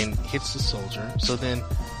head and hits the soldier. So then,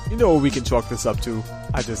 you know what we can chalk this up to?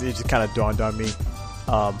 It just kind of dawned on me,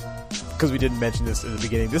 because we didn't mention this in the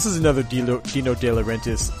beginning. This is another Dino De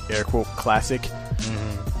Laurentiis air quote classic.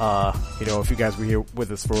 Mm-hmm. You know, if you guys were here with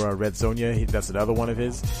us for Red Sonja, that's another one of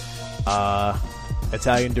his.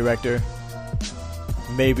 Italian director.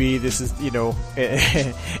 Maybe this is, you know,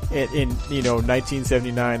 in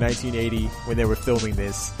 1979, 1980, when they were filming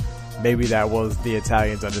this, maybe that was the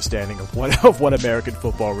Italians' understanding of what American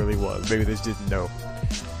football really was. Maybe they just didn't know.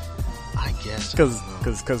 I guess.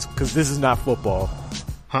 Because this is not football.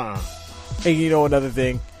 And you know, another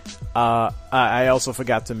thing, I also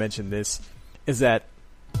forgot to mention this, is that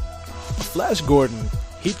Flash Gordon,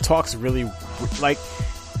 he talks really, like,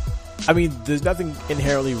 I mean, there's nothing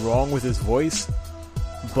inherently wrong with his voice,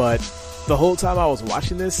 but the whole time I was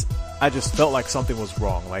watching this, I just felt like something was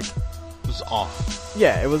wrong. Like, it was off.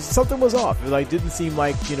 Yeah, something was off. It like didn't seem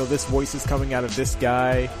like, you know, this voice is coming out of this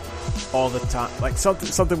guy all the time. Like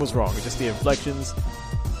something was wrong. Just the inflections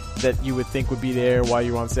that you would think would be there while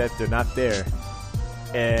you're on set, they're not there.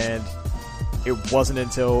 And it wasn't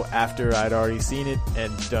until after I'd already seen it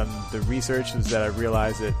and done the research was that I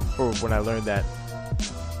realized it, or when I learned that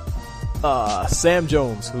Sam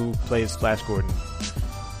Jones, who plays Flash Gordon,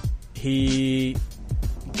 he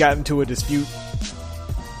got into a dispute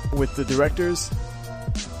with the directors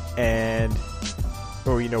with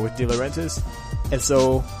De Laurentiis, and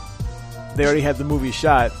so they already had the movie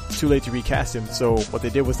shot. It's too late to recast him, so what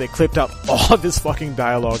they did was they clipped out all of his fucking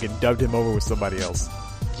dialogue and dubbed him over with somebody else.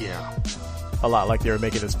 Yeah. A lot like they were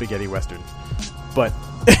making a spaghetti western. But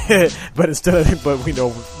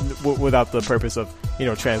without the purpose of, you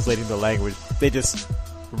know, translating the language, they just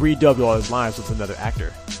redubbed all his lines with another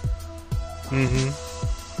actor. Mm-hmm.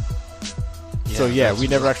 Yeah, so yeah, we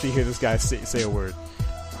never actually hear this guy say a word.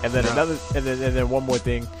 And then and then one more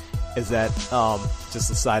thing is that,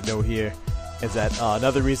 just a side note here, is that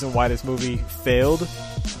another reason why this movie failed,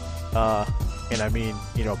 and I mean,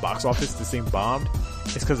 you know, box office, this thing bombed,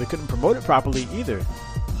 is because they couldn't promote it properly either.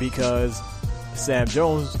 Because Sam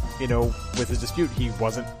Jones, you know, with his dispute, he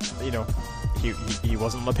wasn't, you know, he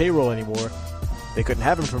wasn't on the payroll anymore. They couldn't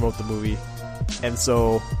have him promote the movie, and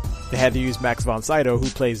so they had to use Max von Sydow, who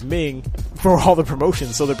plays Ming, for all the promotion.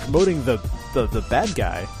 So they're promoting the bad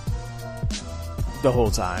guy the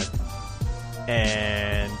whole time,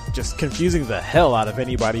 and just confusing the hell out of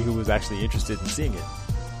anybody who was actually interested in seeing it.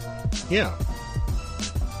 Yeah,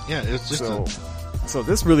 it's just so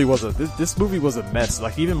this really was this movie was a mess.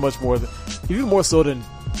 Like even more so than,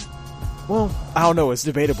 well, I don't know. It's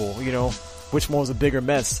debatable, you know, which one was a bigger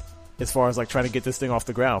mess as far as like trying to get this thing off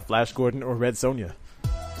the ground, Flash Gordon or Red Sonja.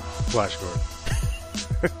 Flash Gordon.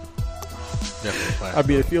 Definitely Flash. I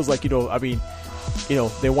mean, it feels like, you know,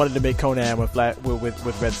 they wanted to make Conan with Red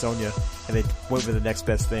Sonja, and they went with the next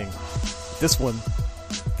best thing. This one,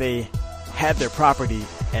 they had their property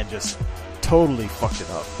and just totally fucked it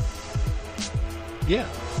up. Yeah.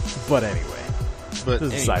 But anyway. This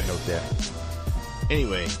is a side note there.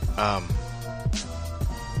 Anyway,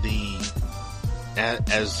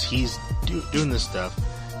 as he's doing this stuff,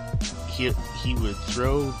 he would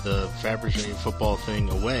throw the Fabergé football thing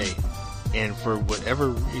away, and for whatever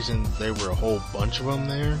reason, there were a whole bunch of them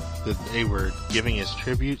there that they were giving as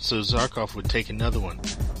tribute, so Zarkov would take another one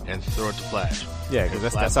and throw it to Flash. Yeah,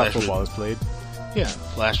 because that's how football is played. Yeah,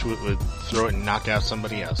 Flash would throw it and knock out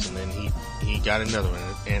somebody else, and then he got another one,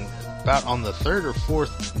 and about on the third or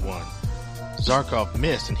fourth one, Zarkov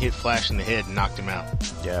missed and hit Flash in the head and knocked him out.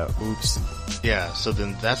 Yeah, oops. Yeah, so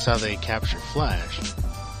then that's how they capture Flash.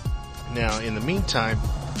 Now, in the meantime,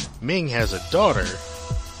 Ming has a daughter,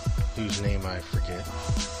 whose name I forget.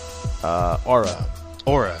 Aura.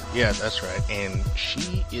 Aura, yeah, that's right. And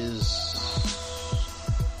she is...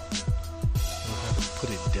 I don't know how to put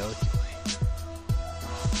it delicately.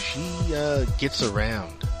 She gets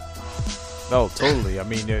around. No, totally. I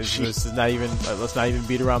mean, this is not even. Let's not even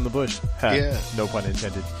beat around the bush. Yeah. No pun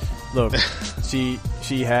intended. Look, she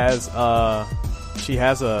has a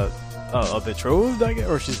betrothed, I guess,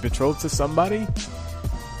 or she's betrothed to somebody.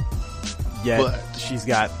 Yet but she's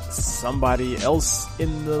got somebody else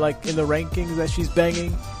in the rankings that she's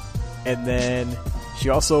banging, and then she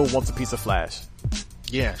also wants a piece of Flash.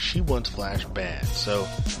 Yeah, she wants Flash bad. So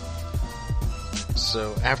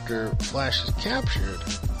after Flash is captured,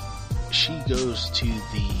 she goes to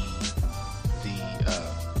the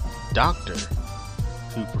doctor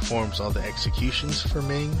who performs all the executions for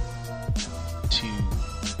Ming to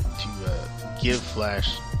give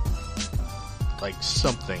Flash like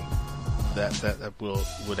something that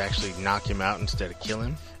would actually knock him out instead of kill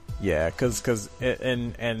him. Yeah, because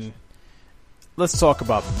let's talk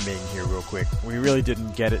about Ming here real quick. We really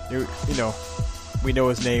didn't get it. You know, we know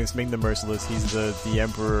his name's Ming the Merciless. He's the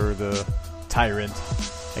emperor, the tyrant.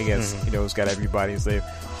 I guess, you know, he's got everybody enslaved.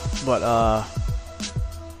 But,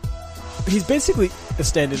 he's basically a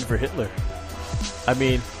stand-in for Hitler. I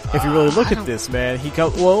mean, if you really look at this, man, he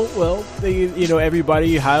comes, you know,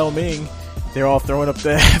 everybody, Heil Ming, they're all throwing up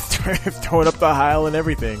the Heil and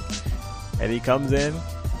everything. And he comes in,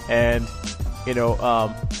 and, you know,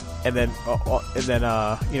 and then,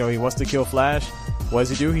 you know, he wants to kill Flash. What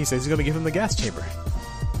does he do? He says he's gonna give him the gas chamber.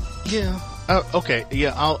 Yeah. Okay,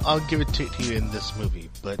 yeah, I'll give it to you in this movie,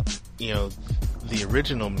 but you know, the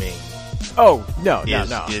original Ming. Oh no,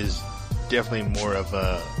 is definitely more of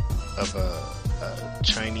a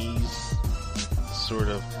Chinese sort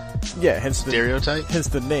of hence stereotype. Hence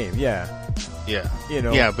the name, yeah. You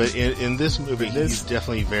know, yeah, but in this movie, he's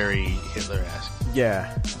definitely very Hitler-esque.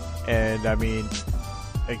 Yeah, and I mean,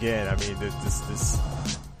 again, this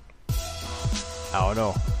I don't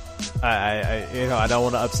know. I don't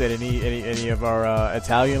want to upset any of our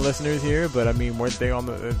Italian listeners here, but I mean, weren't they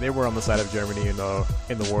they were on the side of Germany in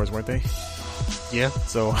the wars, weren't they? Yeah.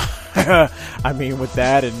 So, I mean, with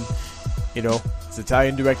that, and you know, it's an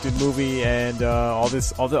Italian directed movie, and all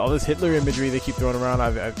this Hitler imagery they keep throwing around.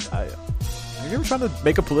 Are you ever trying to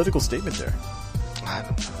make a political statement there? I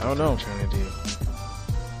don't know. What I'm trying to do.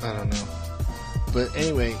 I don't know. But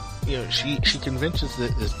anyway, you know, she convinces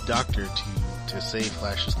this doctor to save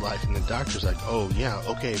Flash's life, and the doctor's like, "Oh yeah,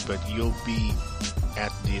 okay, but you'll be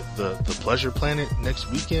at the Pleasure Planet next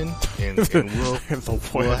weekend, and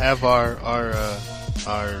we'll have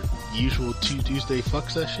our usual Tuesday fuck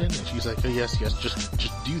session." And she's like, "Oh yes, just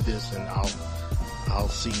do this, and I'll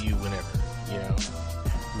see you whenever." You know,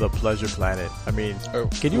 the Pleasure Planet. I mean,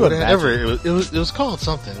 can you imagine? It was called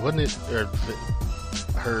something, wasn't it? Or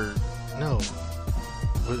her? No,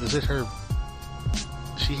 was it her?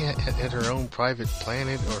 She had her own private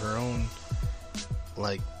planet, or her own,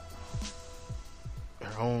 like,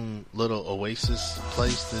 her own little oasis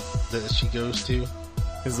place that she goes to.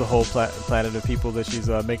 Is the whole planet of people that she's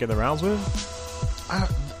making the rounds with?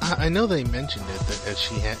 I know they mentioned it, that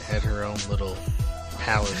she had her own little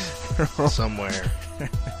palace somewhere.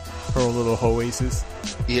 Her own little oasis.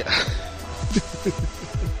 Yeah.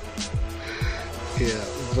 Yeah,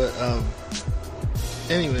 but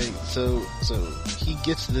anyway, so he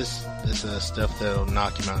gets this stuff that'll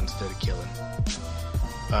knock him out instead of killing.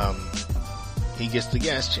 He gets the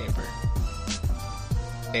gas chamber,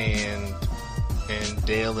 and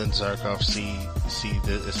Dale and Zarkov see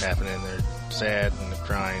this happening. They're sad and they're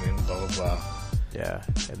crying and blah blah blah. Yeah,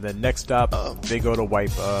 and then next stop, they go to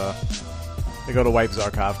wipe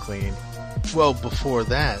Zarkov clean. Well, before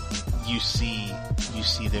that, you see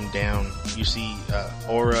them down. You see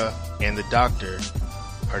Aura and the doctor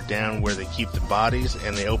are down where they keep the bodies,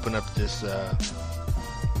 and they open up this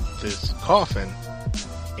coffin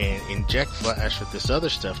and inject Flash with this other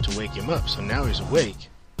stuff to wake him up. So now he's awake,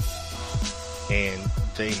 and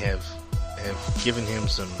they have given him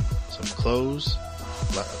some clothes,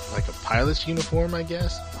 like a pilot's uniform, I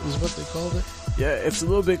guess is what they called it. Yeah, it's a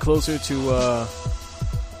little bit closer to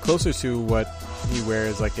what he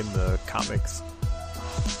wears, like in the comics.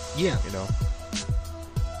 Yeah, you know.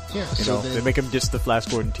 Yeah, so they make him ditch the Flash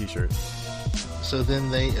Gordon t-shirt. So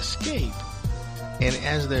then they escape, and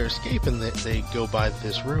as they're escaping, they go by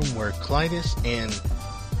this room where Clytus and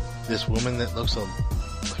this woman that looks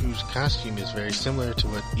whose costume is very similar to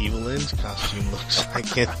what Evelyn's costume looks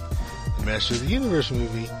like Master of the Universe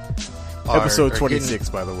movie. Episode 26,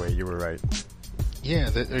 by the way, you were right. Yeah,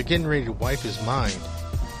 they're getting ready to wipe his mind,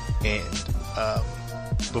 and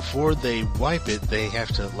before they wipe it, they have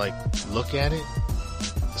to like look at it.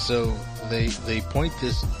 So they point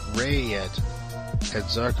this ray at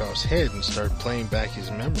Zarkov's head and start playing back his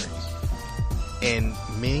memories. And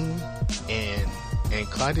Ming and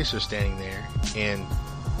Clytus are standing there, and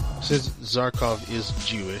since Zarkov is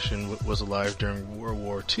Jewish and was alive during World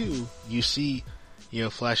War II, you see,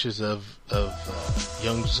 flashes of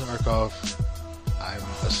young Zarkov, I'm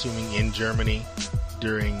assuming in Germany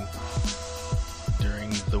during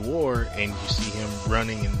the war, and you see him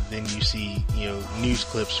running, and then you see, news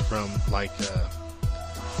clips from like the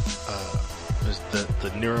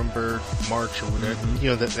Nuremberg March or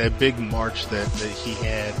whatever, that big march that he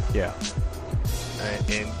had. Yeah.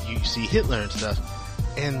 And you see Hitler and stuff.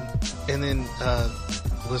 And then,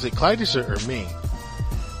 was it Clytus or Ming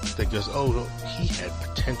that goes, oh, he had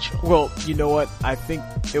potential? Well, you know what? I think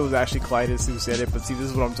it was actually Clytus who said it, but see,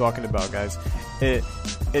 this is what I'm talking about, guys.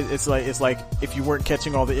 It's like if you weren't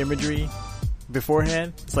catching all the imagery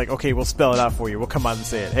beforehand, it's like, okay, we'll spell it out for you. We'll come out and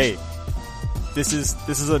say it. Hey, this is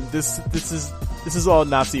all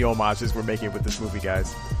Nazi homages we're making with this movie,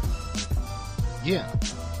 guys. Yeah.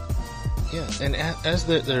 Yeah, and as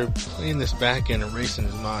they're playing this back and erasing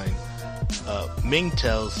his mind, Ming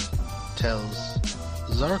tells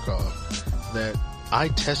Zarkov that I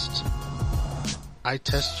test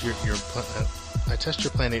your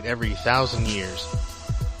planet every 1,000 years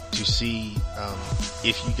to see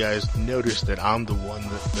if you guys notice that I'm the one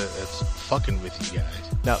that's fucking with you guys.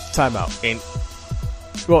 Now, time out.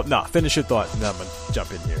 Finish your thought, and then I'm gonna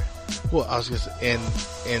jump in here. Well, I was gonna say,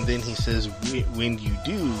 and then he says, when you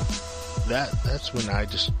do. That's when I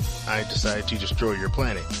decided to destroy your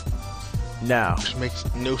planet. Now, which makes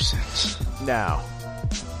no sense. Now,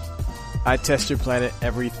 I test your planet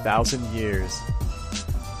every 1,000 years.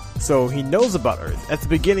 So he knows about Earth. At the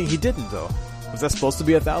beginning, he didn't, though. Was that supposed to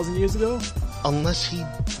be 1,000 years ago? Unless he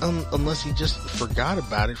just forgot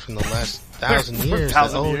about it from the last 1,000 years.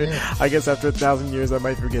 Years. Yeah. I guess after 1,000 years, I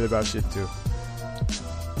might forget about shit too.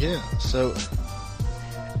 Yeah. So.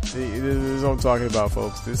 This is what I'm talking about,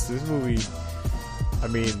 folks. This movie, I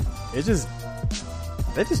mean, they just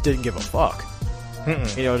didn't give a fuck.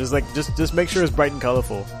 Just make sure it's bright and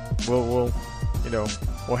colorful. We'll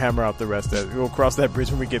hammer out the rest. We'll cross that bridge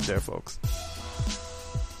when we get there, folks.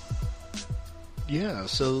 Yeah.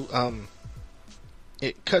 So,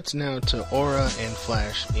 it cuts now to Aura and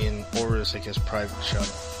Flash in Aura's, I guess, private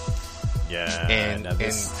shuttle. Yeah. And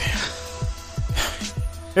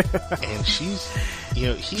she's,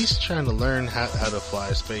 he's trying to learn how to fly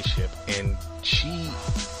a spaceship, and she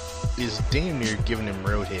is damn near giving him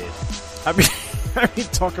roadhead. I mean,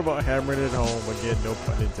 talk about hammering it home again. No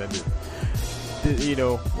pun intended.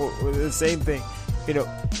 The same thing.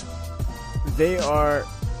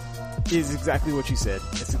 Is exactly what you said.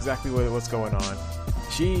 It's exactly what's going on.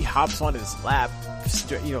 She hops on his lap,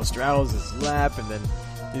 straddles his lap, and then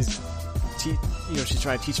she's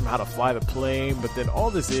trying to teach him how to fly the plane, but then all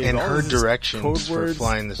this is... And her directions for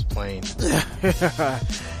flying this plane.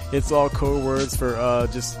 It's all code words for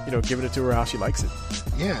just, giving it to her how she likes it.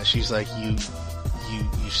 Yeah, she's like, you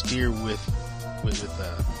steer with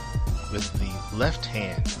the left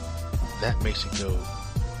hand. That makes it go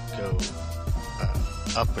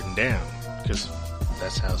up and down, because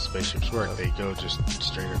that's how spaceships work. They go just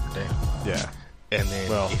straight up and down. Yeah. And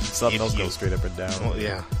then something else goes straight up and down. Well,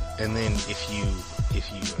 yeah. And then if you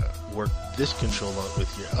work this control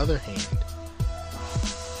with your other hand,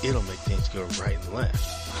 it'll make things go right and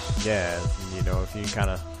left. Yeah, if you kind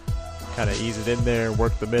of ease it in there,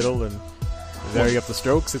 work the middle, and vary up the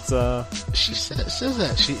strokes, it's She says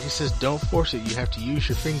that she says don't force it. You have to use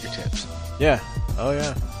your fingertips. Yeah. Oh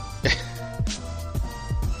yeah.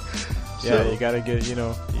 Yeah, you gotta get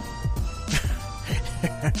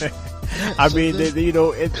I mean,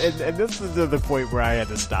 and this is the point where I had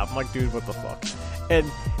to stop. I'm like, dude, what the fuck? And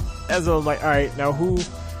as I'm like, all right, now who?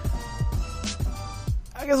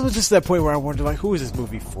 I guess it was just that point where I wondered, like, who is this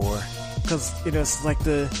movie for? Because it's like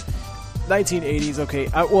the 1980s. Okay,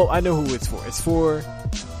 I know who it's for. It's for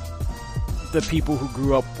the people who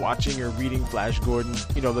grew up watching or reading Flash Gordon.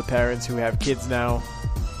 The parents who have kids now.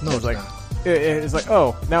 No, it's like not. It's like,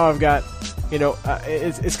 oh, now I've got.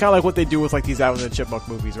 It's kind of like what they do with like these Alvin and the Chipmunk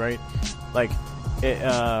movies, right? Like,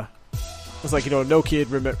 it's like no kid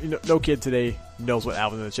today knows what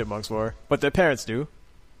Alvin and the Chipmunks were, but their parents do.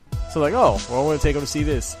 So like, oh, well, I want to take them to see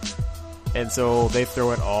this, and so they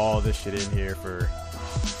throw in all this shit in here for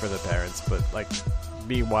the parents. But like,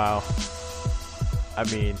 meanwhile, I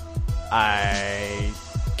mean, I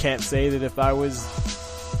can't say that if I was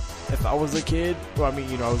a kid, well, I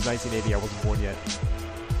mean, I was 1980, I wasn't born yet.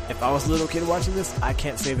 If I was a little kid watching this, I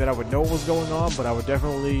can't say that I would know what was going on, but I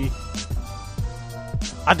definitely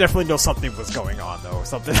know something was going on, though.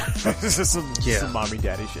 Something, some mommy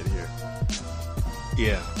daddy shit here.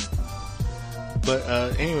 Yeah. But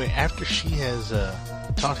anyway, after she has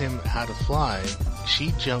taught him how to fly,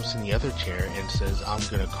 she jumps in the other chair and says, "I'm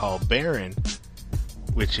gonna call Baron,"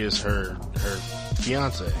 which is her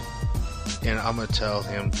fiance, "and I'm gonna tell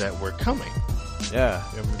him that we're coming." Yeah,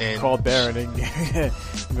 I'm gonna call Baron and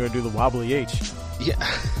I'm gonna do the wobbly H. Yeah.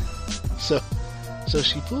 So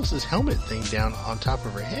she pulls this helmet thing down on top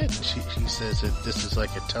of her head, and she says that this is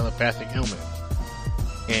like a telepathic helmet.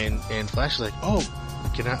 And Flash is like, "Oh,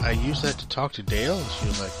 can I use that to talk to Dale?" And she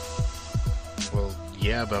was like, "Well,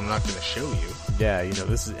 yeah, but I'm not going to show you." Yeah,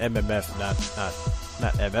 this is MMF, not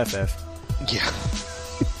MFF. Yeah.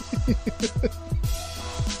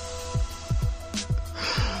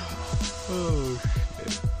 Oh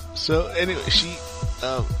shit. So anyway, she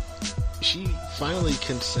finally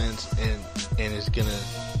consents and is gonna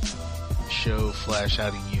show Flash how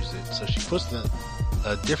to use it. So she puts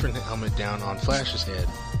a different helmet down on Flash's head,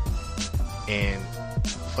 and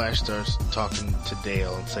Flash starts talking to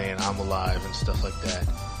Dale and saying, "I'm alive," and stuff like that.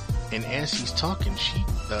 And as he's talking,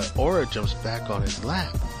 Aura jumps back on his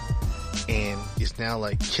lap and is now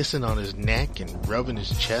like kissing on his neck and rubbing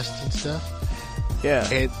his chest and stuff. Yeah.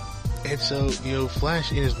 And so,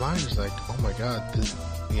 Flash in his mind is like, "Oh my god, this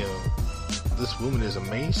woman is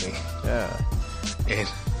amazing." Yeah.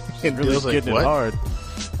 And really Dale's like, getting "What?" It hard.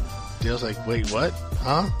 Dale's like, "Wait, what?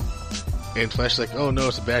 Huh?" And Flash's like, "Oh no,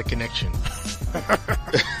 it's a bad connection."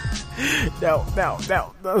 Now,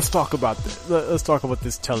 let's talk about this. Let's talk about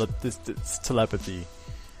this telepathy,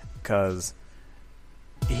 because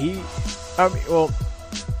I'm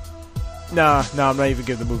not even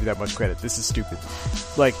giving the movie that much credit. This is stupid.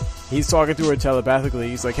 Like, he's talking to her telepathically.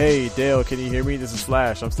 He's like, "Hey, Dale, can you hear me? This is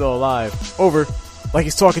Flash. I'm still alive. Over." Like,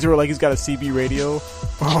 he's talking to her like he's got a CB radio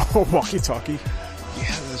or walkie-talkie.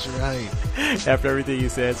 Yeah, that's right. After everything he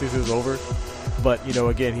says over. But,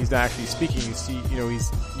 again, he's not actually speaking. He's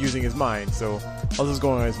using his mind. So, all this is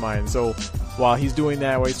going on in his mind. So, while he's doing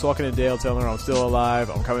that, while he's talking to Dale, telling her, "I'm still alive.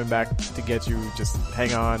 I'm coming back to get you. Just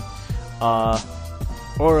hang on."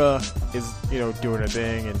 Aura is, doing her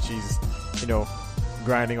thing, and she's,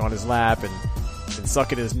 grinding on his lap and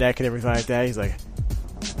sucking his neck and everything like that. He's like,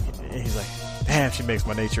 "Damn, she makes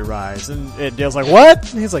my nature rise." And Dale's like,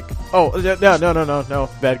 "What?" And he's like, "Oh, no,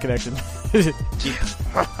 bad connection."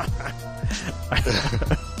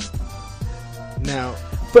 Now,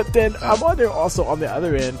 but then I'm wondering also on the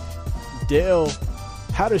other end, Dale,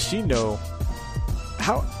 how does she know?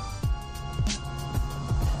 How?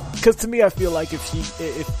 Because to me, I feel like if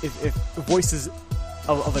voices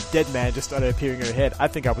of a dead man just started appearing in her head, I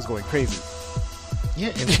think I was going crazy.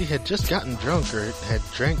 Yeah, and she had just gotten drunk or had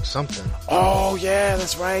drank something. Oh yeah,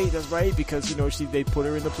 that's right. Because they put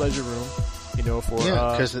her in the pleasure room,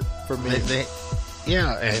 for Ming.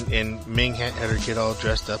 And Ming had her get all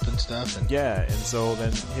dressed up and stuff, and and so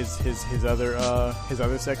then his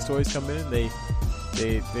other sex toys come in, and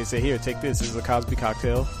they say, "Here, take this. This is a Cosby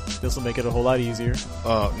cocktail. This will make it a whole lot easier."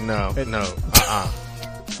 Oh no.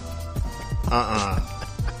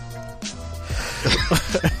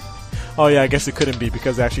 Oh yeah, I guess it couldn't be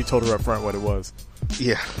because I actually told her up front what it was.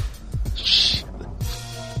 Yeah.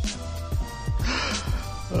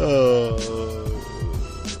 Oh,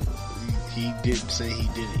 he didn't say he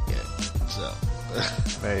did it yet. So.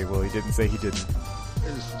 Hey, well, he didn't say he didn't.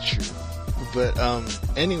 It's true. But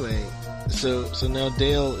anyway, so now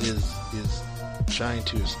Dale is trying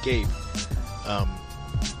to escape,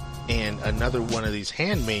 and another one of these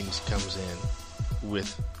handmaidens comes in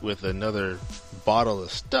with another bottle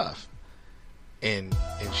of stuff. And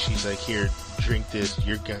she's like, "Here, drink this.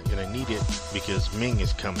 You're gonna need it because Ming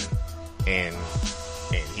is coming, and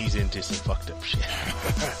he's into some fucked up shit."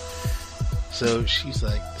 So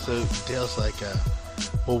Dale's like,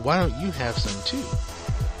 "Well, why don't you have some too?"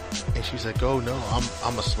 And she's like, "Oh no,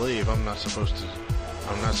 I'm a slave. I'm not supposed to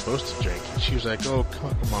drink." And she was like, "Oh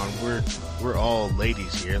come on, we're all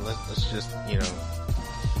ladies here. Let's just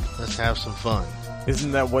let's have some fun."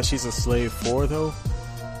 Isn't that what she's a slave for, though?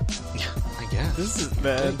 Yeah, this is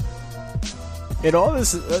man. And all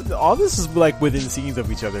this is like within scenes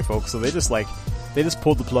of each other, folks. So they just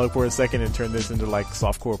pulled the plug for a second and turned this into like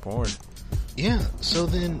softcore porn. Yeah. So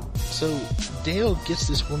Dale gets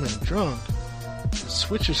this woman drunk,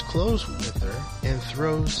 switches clothes with her, and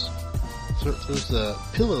throws the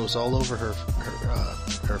pillows all over her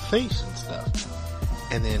face and stuff,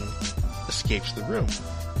 and then escapes the room.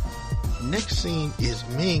 Next scene is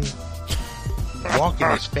Ming walking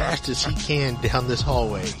as fast as he can down this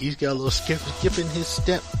hallway. He's got a little skip in his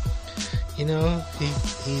step. You know,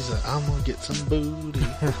 he's I'm gonna get some booty,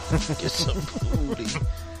 get some booty.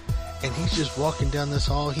 And he's just walking down this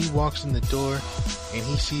hall. He walks in the door, and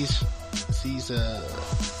he sees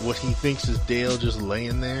what he thinks is Dale just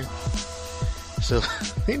laying there. So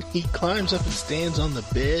then he climbs up and stands on the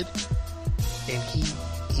bed, and he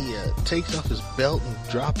takes off his belt and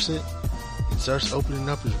drops it, and starts opening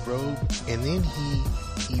up his robe, and then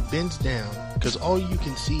he bends down because all you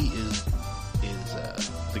can see is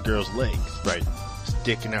the girl's legs, right,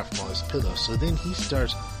 sticking out from all his pillows. So then he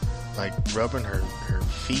starts like rubbing her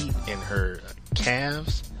feet and her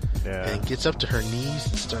calves, and gets up to her knees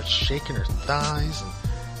and starts shaking her thighs and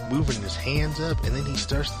moving his hands up, and then he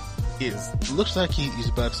starts. It looks like he's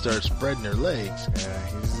about to start spreading her legs. Yeah,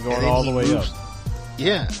 he's going all the way up.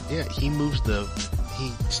 Yeah. He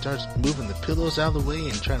starts moving the pillows out of the way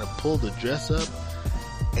and trying to pull the dress up,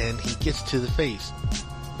 and he gets to the face,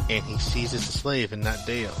 and he sees it's a slave and not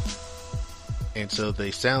Dale. And so they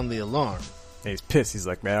sound the alarm. And he's pissed. He's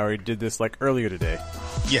like, man, I already did this like earlier today.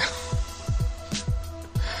 Yeah.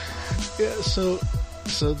 Yeah, so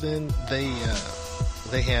then they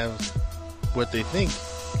have what they think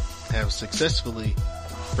have successfully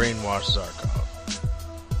brainwashed Zarkov,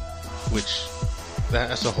 which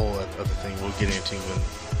that's a whole other thing we'll get into when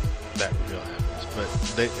that reveal happens. But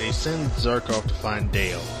they send Zarkov to find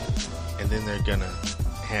Dale, and then they're gonna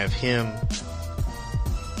have him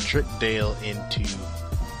trick Dale into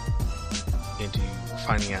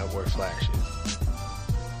finding out where Flash is.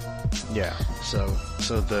 Yeah. So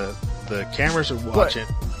the cameras are watching.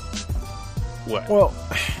 What? Well,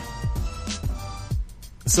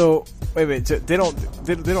 so wait a minute. They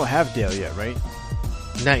don't have Dale yet, right?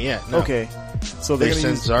 Not yet. No. Okay. So they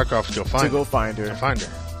send Zarkov to go find her.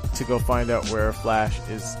 To go find out where Flash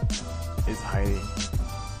is hiding.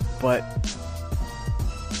 But,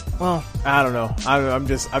 well, I don't know. I'm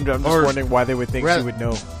just wondering why they would think she would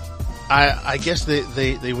know. I guess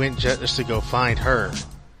they went just to go find her,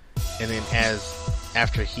 and then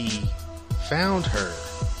after he found her,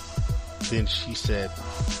 then she said,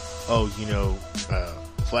 "Oh,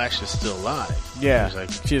 Flash is still alive." Yeah, like,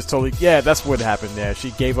 she is totally. Yeah, that's what happened. Yeah,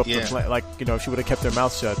 she gave up the plan. Like, she would have kept their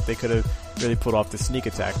mouth shut. They could have really pulled off the sneak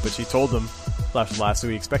attack. But she told them Flash was alive, so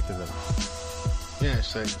he expected them. Yeah,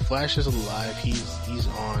 it's like Flash is alive. He's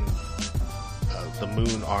on the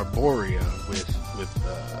moon Arborea with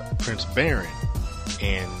Prince Baron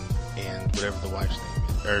and whatever the wife's name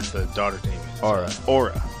is, or the daughter's name is,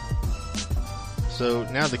 Aura. So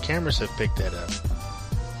now the cameras have picked that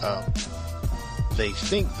up. They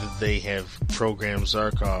think that they have programmed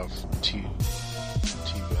Zarkov to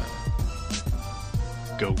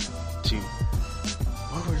go to.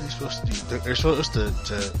 What were they supposed to do? They're supposed to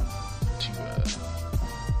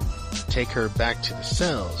take her back to the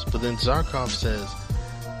cells, but then Zarkov says,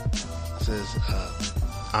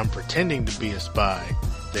 "I'm pretending to be a spy.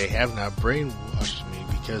 They have not brainwashed me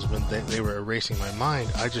because when they were erasing my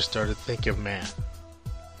mind, I just started thinking of math."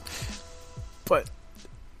 But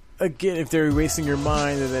again, if they're erasing your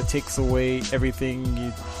mind, then that takes away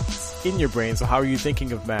everything in your brain. So how are you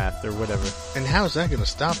thinking of math or whatever? And how is that going to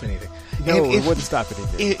stop anything? No, it wouldn't stop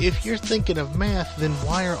anything. If you're thinking of math, then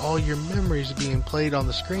why are all your memories being played on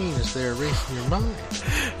the screen as they're erasing your mind?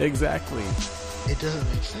 Exactly. It doesn't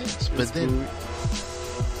make sense.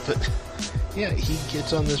 But yeah, he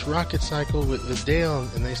gets on this rocket cycle with Dale,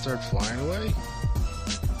 and they start flying away.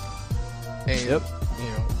 And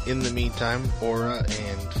in the meantime, Aura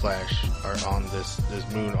and Flash are on this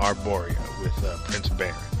moon Arborea with Prince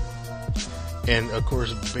Baron. And of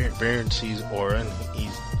course, Baron sees Aura, and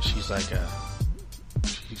she's like,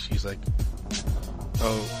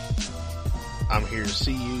 "Oh, I'm here to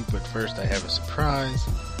see you, but first I have a surprise."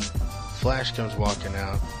 Flash comes walking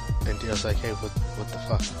out, and Dale's like, "Hey, what the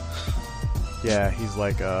fuck?" Yeah, he's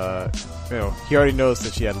like, he already noticed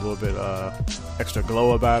that she had a little bit extra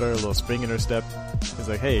glow about her, a little spring in her step. He's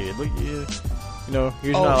like, "Hey, look, you're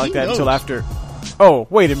not like that until after." Oh,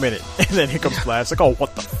 wait a minute! And then here comes Flash, like, "Oh,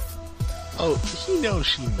 what the?" Oh, he knows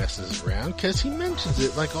she messes around because he mentions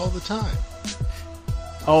it like all the time.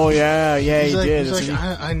 Oh yeah, he did. He's like,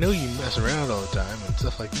 I know you mess around all the time and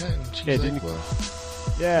stuff like that. And she's like, well.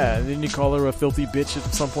 Yeah, and didn't you call her a filthy bitch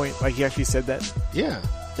at some point? Like, he actually said that? Yeah.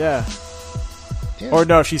 Yeah. Or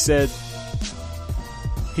no, she said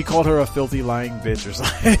he called her a filthy lying bitch or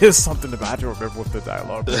something. Something about it. I don't remember what the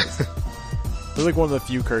dialogue was. It's like one of the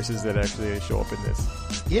few curses that actually show up in this.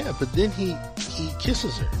 Yeah, but then he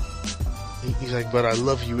kisses her. he's like, but I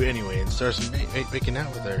love you anyway, and starts making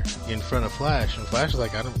out with her in front of Flash, and Flash is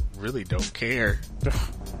like, I don't care.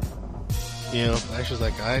 You know, Flash is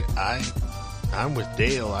like, I'm with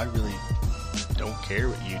Dale, I really don't care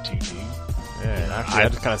what you two do. Yeah, and actually, I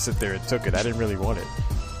just kind of sit there and took it. I didn't really want it.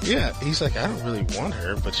 Yeah, he's like, I don't really want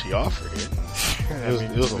her, but she offered it.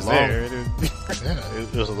 It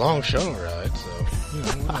was a long show ride, so, you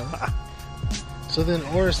know, whatever. So then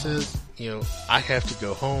Aura says, you know, I have to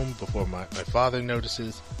go home before my father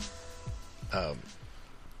notices. I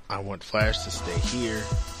want Flash to stay here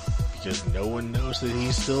because no one knows that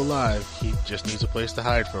he's still alive. He just needs a place to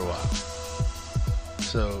hide for a while.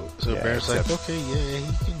 So Barrett's like, okay, yeah,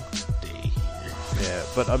 he can stay here. Yeah,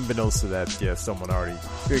 but unbeknownst to that,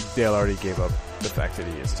 Dale already gave up the fact that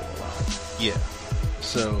he is still alive. Yeah.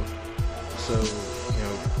 So you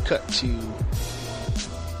know, cut to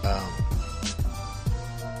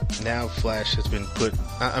now Flash has been put.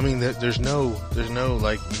 I mean, there's no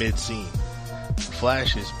like mid scene.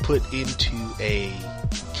 Flash is put into a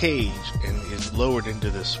cage and is lowered into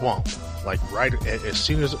the swamp. Like right as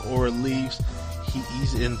soon as Aura leaves,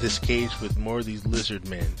 he's in this cage with more of these lizard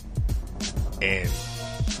men, and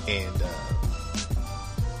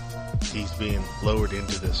he's being lowered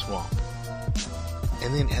into the swamp.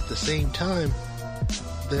 And then at the same time,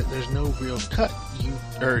 there's no real cut,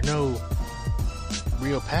 no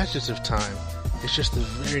real patches of time. It's just the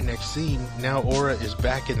very next scene. Now Aura is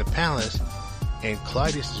back in the palace, and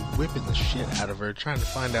Klytus is whipping the shit out of her, trying to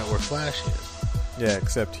find out where Flash is. Yeah,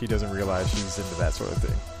 except he doesn't realize she's into that sort of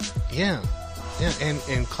thing. Yeah,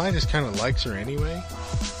 and Klytus kind of likes her anyway,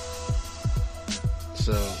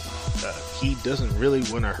 so he doesn't really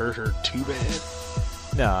want to hurt her too bad.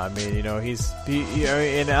 No, I mean, you know,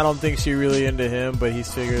 and I don't think she's really into him, but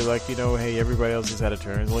he's figured, like, you know, hey, everybody else has had a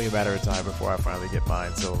turn. It's only a matter of time before I finally get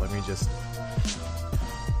mine, so let me just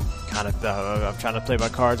kind of, I'm trying to play my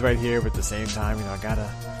cards right here, but at the same time, you know, I gotta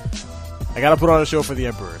put on a show for the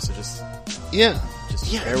Emperor, so just bear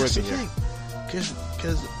with me here.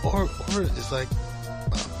 Because Aura is like,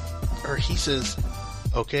 or he says,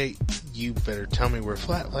 okay, you better tell me where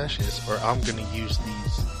Flash is, or I'm gonna use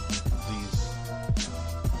these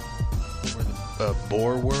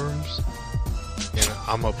boar worms, and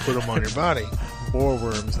I'm gonna put them on your body. Boar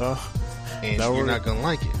worms, huh? And you're not gonna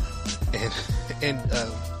like it. And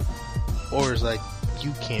Aura's like,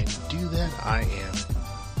 you can't do that. I am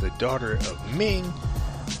the daughter of Ming.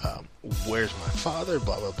 Where's my father?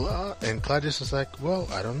 Blah blah blah. And Klytus is like, well,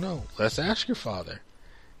 I don't know. Let's ask your father.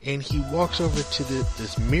 And he walks over to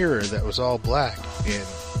this mirror that was all black, and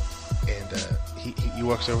he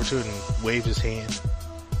walks over to it and waves his hand.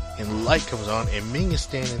 And light comes on, and Ming is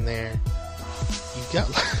standing there.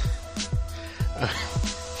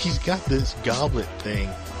 He's got this goblet thing,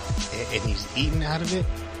 and he's eating out of it.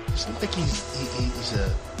 It's like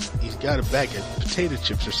he's got a bag of potato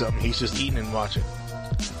chips or something. He's just eating and watching.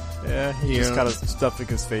 Yeah, he just kind of stuffing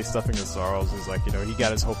his face, stuffing his sorrows. He's like, you know, he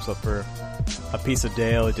got his hopes up for a piece of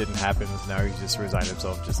Dale. It didn't happen. So now he just resigned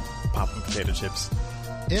himself, just popping potato chips.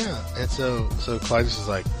 Yeah, and so Klytus is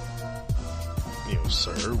like, you know,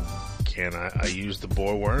 sir, can I use the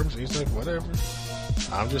boar worms? And he's like, whatever.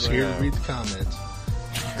 I'm just here to read the comments.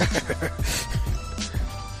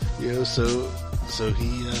 You know, so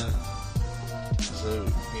he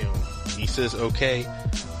says okay,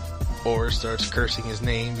 or starts cursing his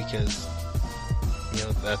name because, you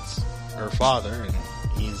know, that's her father, and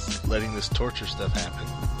he's letting this torture stuff happen.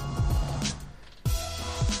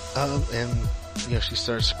 And you know, she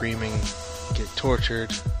starts screaming, get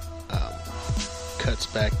tortured. Cuts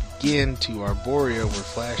back again to Arborea, where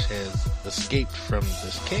Flash has escaped from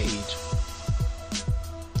this cage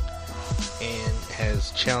and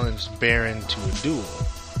has challenged Baron to a duel.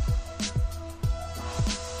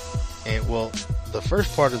 And well, the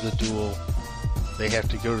first part of the duel, they have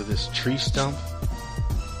to go to this tree stump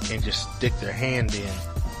and just stick their hand in,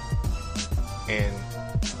 and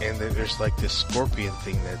there's like this scorpion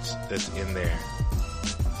thing that's in there.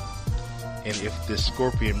 And if this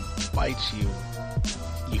scorpion bites you,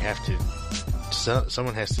 you have to,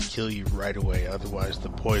 someone has to kill you right away, otherwise the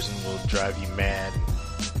poison will drive you mad,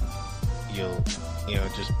 and you'll, you know,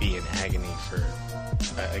 just be in agony for,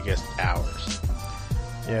 I guess, hours.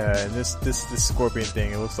 Yeah, and this scorpion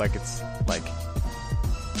thing, it looks like it's like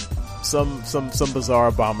some bizarre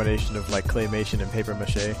abomination of like claymation and paper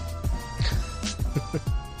mache.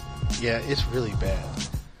 Yeah, it's really bad.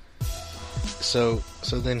 So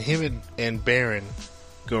then him and Baron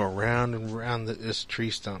go around and around this tree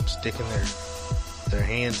stump, sticking their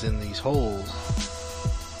hands in these holes,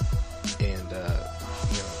 and you know,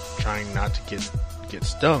 trying not to get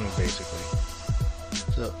stung, basically.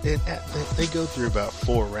 So they go through about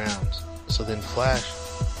 4 rounds. So then Flash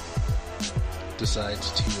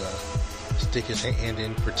decides to stick his hand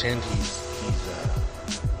in, pretend he's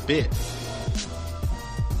bit,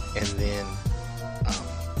 and then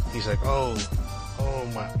he's like, "Oh,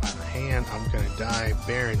 my hand! I'm gonna die,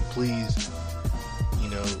 Baron. Please,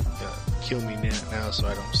 kill me now so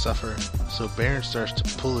I don't suffer." So Baron starts to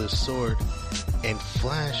pull his sword, and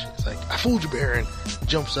Flash is like, "I fooled you, Baron!"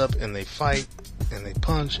 Jumps up and they fight and they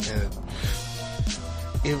punch, and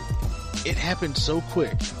it happened so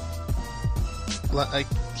quick. Like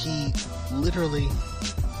he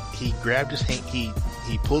grabbed his hand, he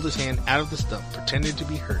pulled his hand out of the stump, pretended to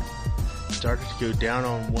be hurt, started to go down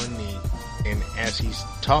on one knee, and as he's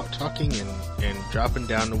talking and dropping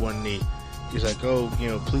down to one knee, he's like, "Oh,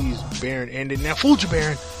 please, Baron, end it now. Fooled you,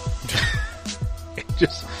 Baron." And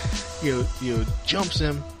just, jumps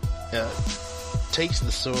him, takes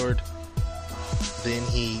the sword, then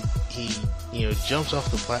he jumps off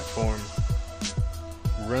the platform,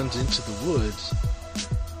 runs into the woods,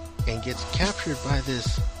 and gets captured by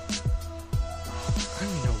this, I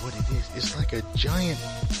don't even know what it is. It's like a giant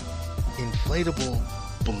inflatable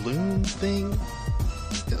balloon thing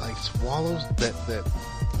that like swallows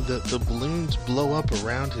the balloons blow up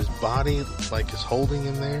around his body like it's holding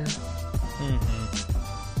him there. Mm-hmm.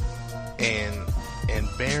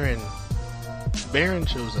 And Baron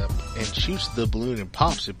shows up and shoots the balloon and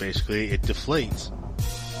pops it. Basically, it deflates,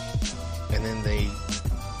 and then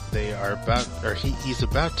he's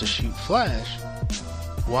about to shoot Flash.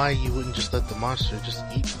 Why you wouldn't just let the monster just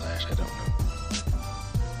eat Flash, I don't know.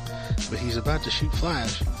 But he's about to shoot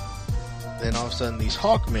Flash. Then all of a sudden these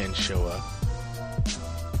Hawkmen show up,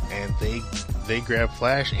 and they grab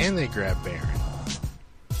Flash and they grab Baron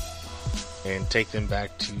and take them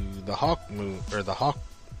back to the Hawkmen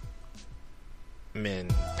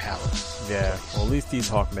palace. Yeah, well, at least these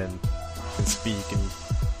Hawkmen can speak and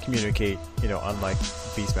communicate, unlike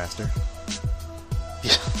Beastmaster.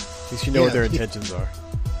 Yeah. At least you know what their intentions are.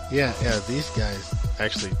 Yeah, these guys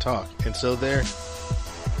actually talk. And so they're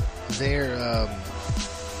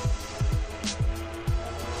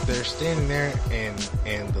standing there,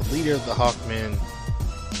 and the leader of the Hawkmen,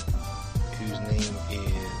 whose name is...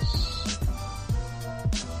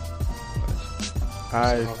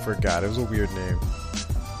 I forgot. It was a weird name.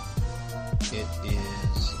 It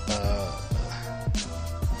is... I'm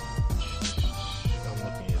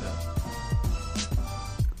looking it up.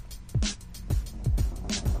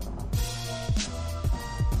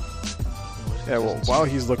 Yeah, well, while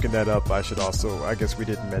he's looking that up, I guess we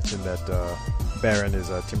didn't mention that Baron is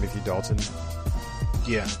Timothy Dalton.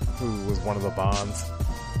 Yeah. Who was one of the Bonds.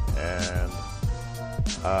 And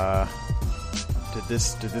did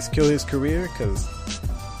this kill his career? Because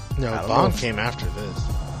no, Bond came after this.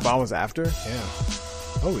 Bond was after? Yeah.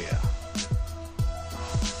 Oh yeah.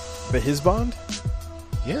 But his Bond?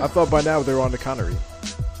 Yeah. I thought by now they were on to Connery.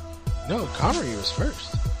 No, Connery was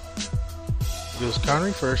first. It was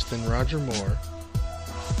Connery first, then Roger Moore,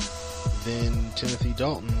 then Timothy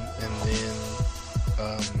Dalton, and then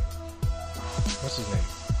what's his name?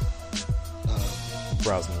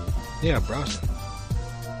 Brosnan. Yeah, Brosnan.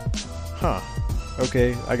 Huh.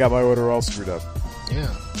 Okay, I got my order all screwed up.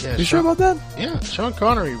 Yeah. You sure about that? Yeah, Sean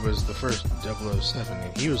Connery was the first 007,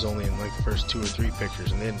 and he was only in like the first 2 or 3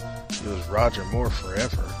 pictures, and then it was Roger Moore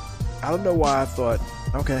forever. I don't know why I thought,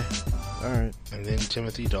 okay, alright. And then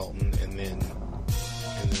Timothy Dalton, and then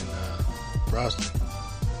Brosnan.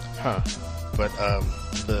 Huh. But,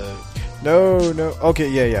 No, okay,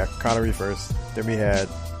 yeah, Connery first. Then we had...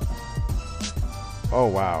 Oh,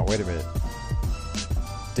 wow, wait a minute.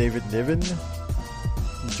 David Niven?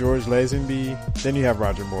 George Lazenby? Then you have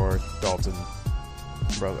Roger Moore, Dalton.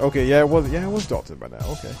 Brother. Okay, it was Dalton by now,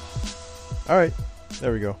 okay. Alright,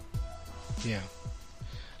 there we go. Yeah.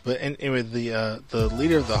 But anyway, the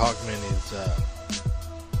leader of the Hawkmen is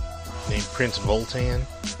named Prince Voltan.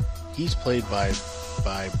 He's played by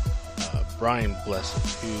Brian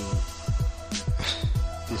Blessed, who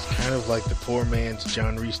is kind of like the poor man's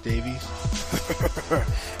John Rhys Davies.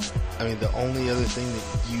 I mean, the only other thing that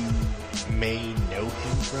you may know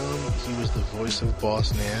him from, he was the voice of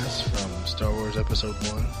Boss Nass from Star Wars Episode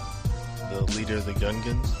 1, the leader of the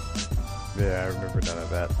Gungans. Yeah, I remember none of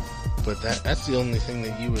that. But that's the only thing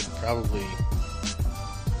that you would probably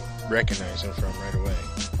recognize him from right away.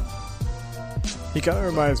 He kind of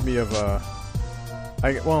reminds me of,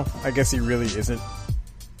 I guess he really isn't.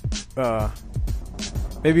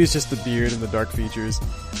 Maybe it's just the beard and the dark features.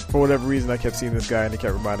 For whatever reason, I kept seeing this guy, and he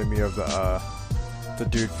kept reminding me of the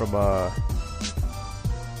dude from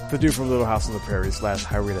Little House on the Prairie /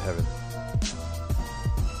 Highway to Heaven.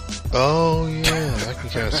 Oh yeah, I can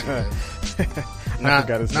kind of see that.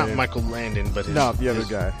 Not Michael Landon, but his, the other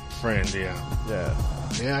guy, friend. Yeah,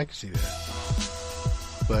 I can see that.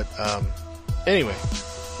 But anyway,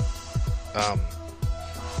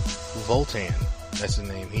 Voltan, that's the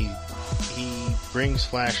name. He brings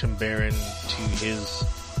Flash and Baron to his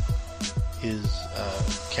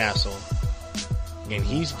castle, and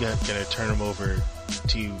he's gonna turn him over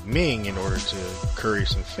to Ming in order to curry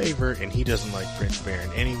some favor, and he doesn't like Prince Baron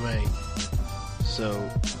anyway. So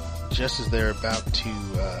just as they're about to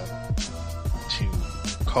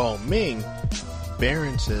call Ming,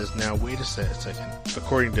 Baron says, now wait a second,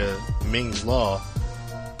 according to Ming's law,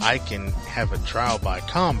 I can have a trial by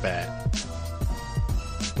combat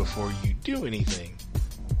before you do anything.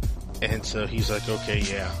 And so he's like, okay,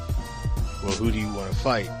 yeah, well, who do you want to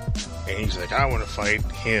fight? And he's like, I want to fight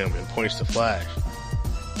him, and points to Flash.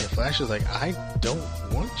 And Flash is like, I don't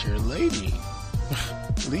want your lady.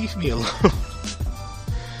 Leave me alone.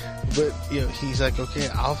 But, you know, he's like, okay,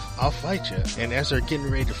 I'll fight you. And as they're getting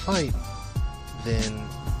ready to fight, then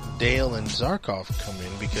Dale and Zarkov come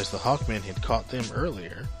in because the Hawkmen had caught them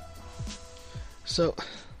earlier. So,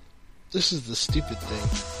 this is the stupid thing.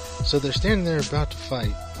 So they're standing there about to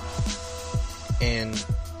fight, and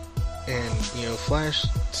you know, Flash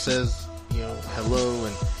says, you know, hello,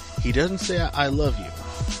 and he doesn't say I love you,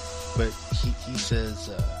 but he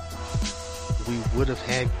says we would have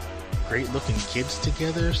had great looking kids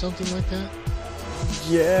together or something like that.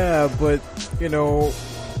 Yeah, but you know,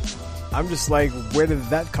 I'm just like, where did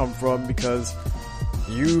that come from? Because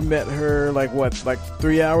you met her like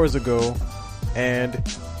 3 hours ago, and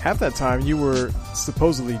half that time you were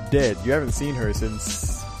supposedly dead. You haven't seen her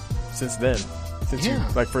since then, since you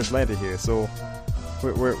like first landed here. So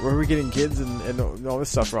where are we getting kids and all this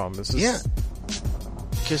stuff from? It's just...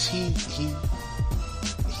 because he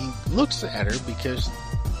looks at her because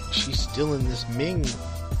she's still in this Ming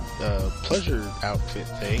pleasure outfit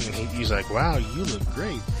thing, and he's like, wow, you look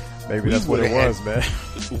great. Maybe that's what it was, man.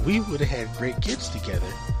 We would have had great kids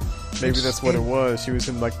together. Maybe that's what it was. She was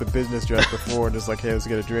in like the business dress before and just like, hey, let's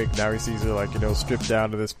get a drink. Now he sees her like, you know, stripped down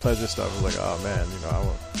to this pleasure stuff. He's like, oh man, you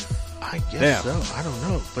know, I guess so. I don't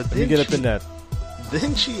know. But then get up in that.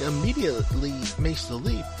 Then she immediately makes the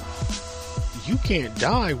leap. You can't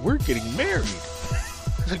die. We're getting married.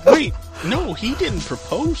 Like, wait, no, he didn't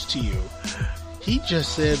propose to you. He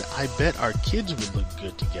just said, I bet our kids would look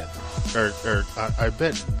good together. Or I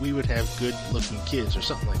bet we would have good looking kids or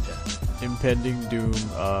something like that. Impending doom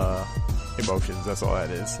emotions, that's all that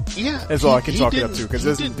is. Yeah. That's all I can talk it up to, because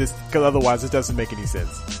otherwise it doesn't make any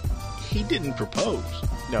sense. He didn't propose.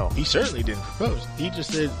 No. He certainly didn't propose. He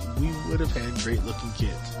just said, we would have had great looking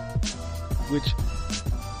kids. Which,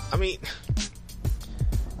 I mean,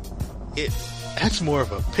 that's more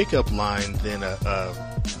of a pickup line than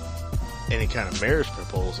any kind of marriage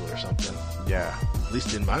proposal or something. Yeah. At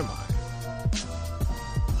least in my mind.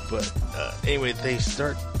 But anyway, they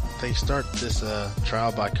start this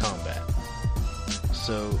trial by combat.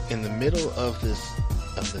 So in the middle of this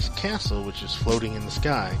castle, which is floating in the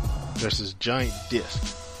sky, there's this giant disc,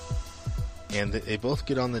 and they both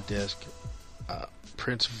get on the disc.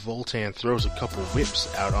 Prince Voltan throws a couple whips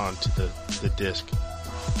out onto the disc.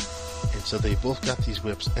 And so they both got these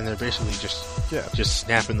whips, and they're basically just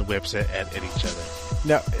snapping the whips at each other.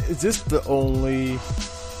 Now, is this the only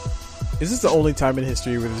time in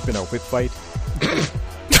history where there's been a whip fight?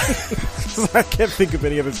 I can't think of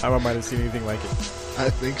any other time I might have seen anything like it. I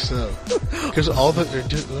think so. Because all that they're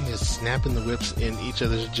doing is snapping the whips in each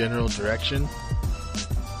other's general direction.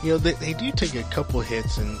 You know, they do take a couple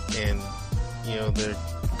hits, and you know, their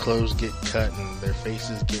clothes get cut, and their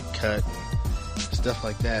faces get cut, and stuff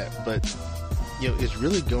like that, but you know, it's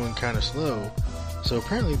really going kind of slow. So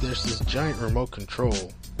apparently there's this giant remote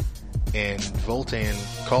control, and Voltan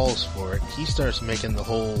calls for it. He starts making the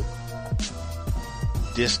whole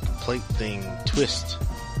disc plate thing twist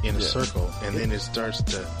in a circle, and then it starts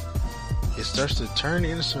to turn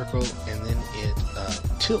in a circle, and then it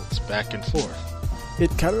tilts back and forth.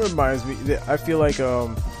 It kind of reminds me, I feel like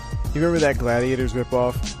you remember that Gladiators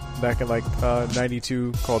ripoff back in like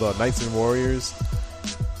 92 called Knights and Warriors?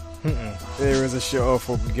 Mm-mm. There was a show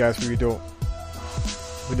for you guys who we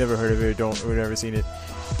never heard of it, we've never seen it.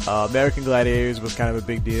 American Gladiators was kind of a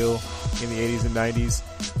big deal in the 80s and 90s,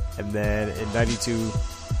 and then in 92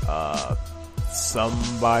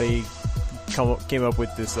 somebody came up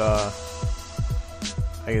with this I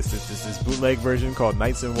guess this bootleg version called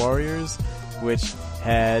Knights and Warriors, which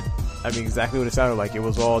had, I mean, exactly what it sounded like. It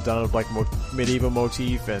was all done with like medieval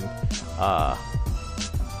motif, and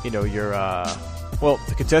you know,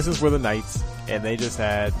 the contestants were the knights, and they just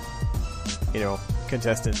had, you know,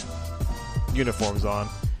 contestant uniforms on,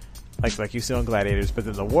 like you see on Gladiators. But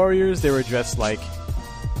then the Warriors, they were dressed like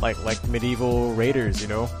medieval raiders, you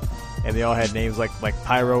know, and they all had names like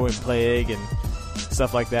Pyro and Plague and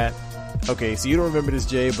stuff like that. Okay, so you don't remember this,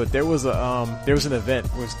 Jay, but there was an event.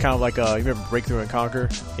 It was kind of like you remember Breakthrough and Conquer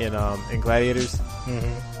in Gladiators,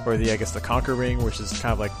 or I guess the Conquer Ring, which is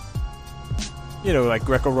kind of like, you know, like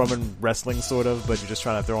Greco-Roman wrestling sort of, but you're just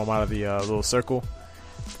trying to throw them out of the little circle.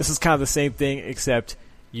 This is kind of the same thing, except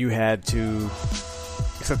they're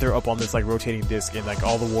up on this like rotating disc, and like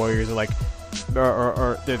all the warriors are like,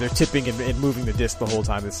 or they're tipping and moving the disc the whole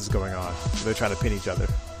time this is going on. So they're trying to pin each other.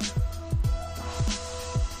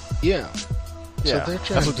 Yeah. So they're trying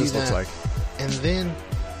that's what to do this looks like. And then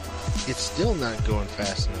it's still not going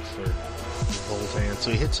fast enough for Voltan,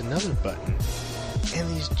 so he hits another button, and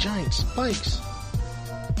these giant spikes.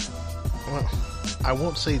 Well, I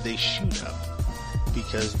won't say they shoot up,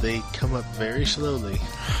 because they come up very slowly,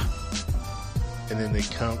 and then they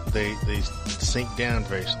sink down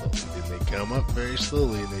very slowly. Then they come up very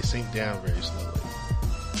slowly, and they sink down very slowly.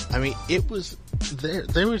 I mean, it was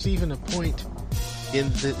there was even a point in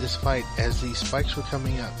this fight, as these spikes were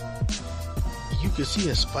coming up, you could see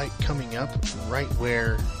a spike coming up right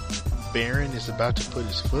where Baron is about to put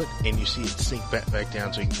his foot, and you see it sink back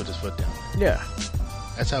down so he can put his foot down. Yeah.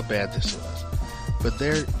 That's how bad this was. But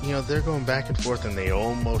they're going back and forth, and they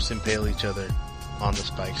almost impale each other on the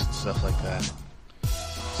spikes and stuff like that.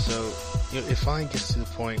 So, it finally gets to the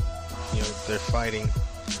point, they're fighting.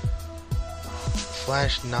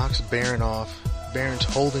 Flash knocks Baron off. Baron's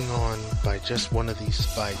holding on by just one of these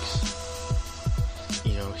spikes.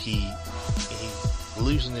 He's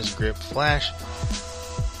losing his grip. Flash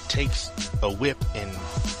takes a whip and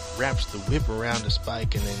wraps the whip around a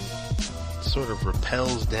spike, and then sort of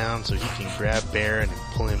rappels down so he can grab Baron and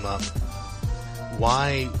pull him up.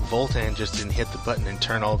 Why Voltan just didn't hit the button and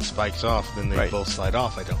turn all the spikes off, then they both slide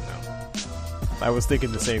off, I don't know. I was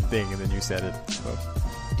thinking the same thing, and then you said it. So.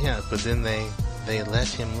 Yeah, but then they let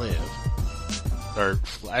him live. Or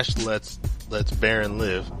Flash lets Baron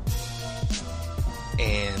live,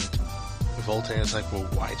 and Voltan's like, well,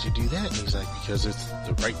 why'd you do that? And he's like, because it's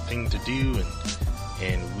the right thing to do,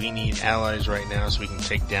 and we need allies right now so we can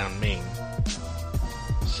take down Ming.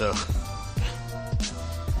 So,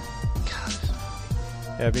 God.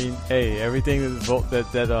 I mean, hey, everything that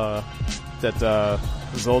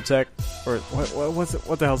Zoltek, or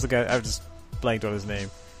what the hell's the guy? I've just blanked on his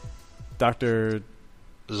name. Dr.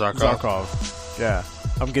 Zarkov. Yeah,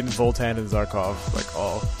 I'm getting Voltan and Zarkov like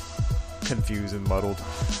all confused and muddled.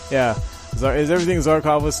 Yeah, is everything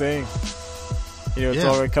Zarkov was saying? It's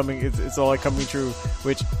all like coming. It's all like coming true,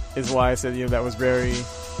 which is why I said that was very.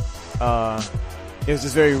 It was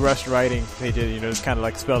just very rushed writing. They did, just kind of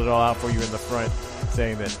like spelled it all out for you in the front,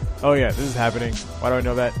 saying that, oh yeah, this is happening. Why do I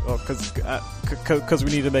know that? Well, because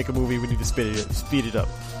we need to make a movie. We need to speed it up.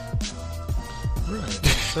 Right.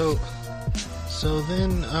 So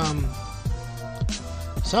then,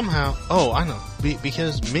 somehow, I know,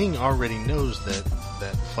 because Ming already knows that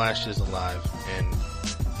Flash is alive, and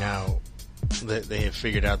now that they have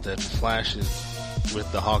figured out that Flash is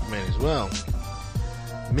with the Hawkmen as well,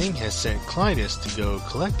 Ming has sent Clytus to go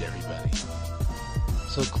collect everybody.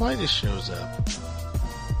 So Clytus shows up,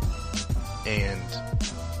 and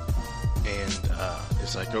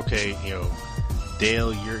it's like, okay,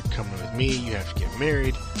 Dale, you're coming with me, you have to get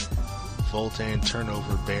married. Voltan, turn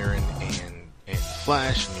over Baron and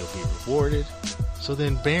Flash, and you'll be rewarded. So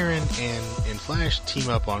then Baron and Flash team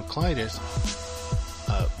up on Clytus.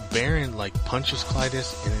 Baron punches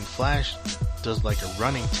Clytus, and then Flash does a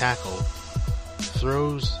running tackle,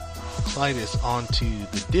 throws Clytus onto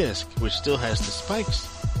the disc, which still has the spikes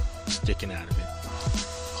sticking out of it.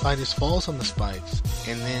 Clytus falls on the spikes,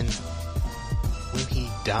 and then when he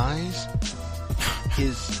dies,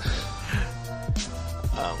 his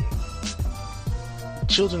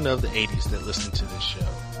children of the 80s that listen to this show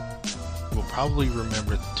will probably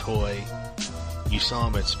remember the toy. You saw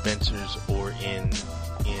him at Spencer's or in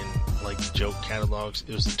joke catalogs.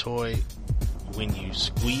 It was the toy, when you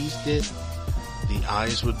squeezed it, the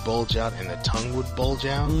eyes would bulge out and the tongue would bulge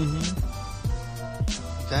out.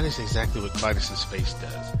 Mm-hmm. That is exactly what Clytus's face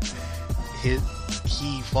does. He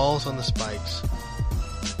falls on the spikes,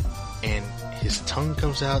 and his tongue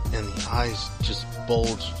comes out, and the eyes just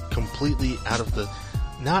bulge completely out of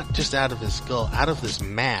not just out of his skull, out of this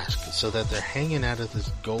mask, so that they're hanging out of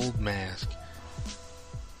this gold mask.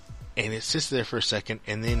 And it sits there for a second,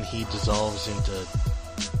 and then he dissolves into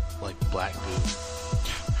black goo.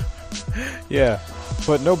 Yeah,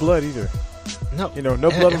 but no blood either. No, no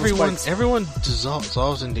blood. Everyone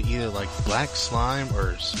dissolves into either black slime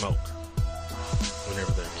or smoke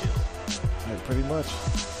whenever they're killed. Pretty much.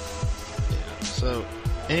 Yeah. So,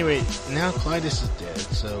 anyway, now Clytus is dead,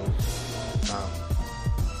 so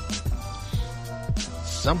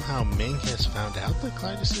somehow Ming has found out that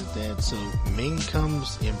Clytus is dead, so Ming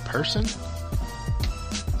comes in person.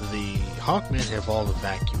 The Hawkmen have all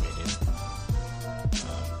evacuated.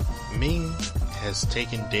 Ming has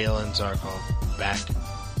taken Dale and Zarkov back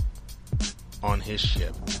on his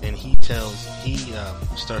ship, and he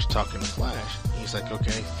starts talking to Flash. He's like,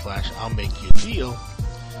 okay, Flash, I'll make you a deal.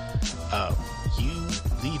 You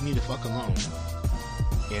leave me the fuck alone,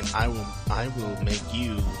 and I will make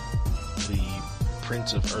you the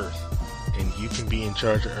Prince of Earth, and you can be in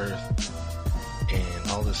charge of Earth and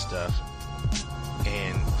all this stuff.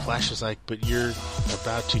 And Flash is like, but you're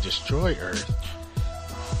about to destroy Earth.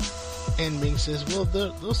 And Ming says, well,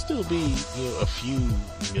 there'll still be, a few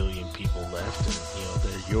million people left, and,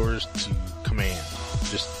 they're yours to command.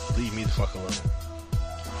 Just leave me the fuck alone.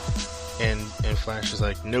 And Flash is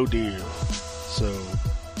like, no deal. So,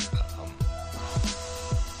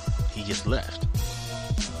 he gets left.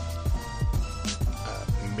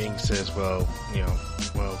 Ming says, well,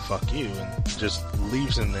 fuck you, and just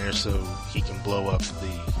leaves him there so he can blow up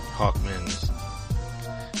the Hawkmen's.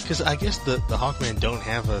 Because I guess the Hawkmen don't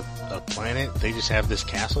have a planet, they just have this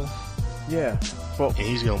castle. Yeah. Well, and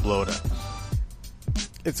he's gonna blow it up.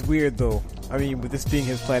 It's weird though. I mean, with this being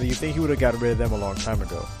his planet, you think he would have gotten rid of them a long time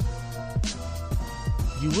ago.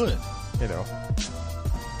 You would.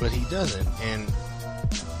 But he doesn't, and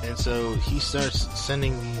so he starts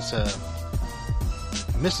sending these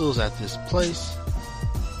missiles at this place,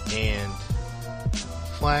 and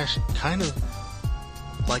Flash, kind of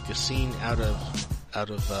like a scene out of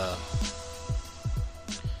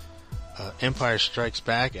Empire Strikes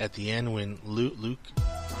Back at the end when Luke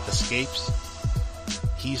escapes.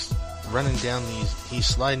 He's sliding down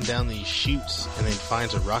these chutes and then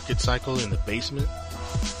finds a rocket cycle in the basement,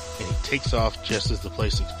 and he takes off just as the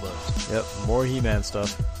place explodes. Yep, more He-Man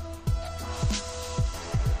stuff.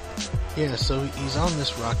 Yeah, so he's on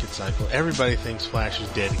this rocket cycle. Everybody thinks Flash is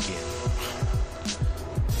dead again.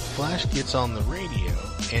 Flash gets on the radio,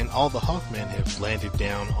 and all the Hawkmen have landed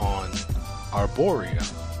down on Arborea.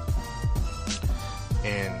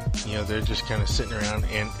 And, they're just kind of sitting around,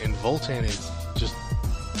 and Voltan is just,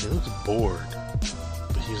 he looks bored.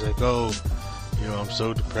 But he's like, I'm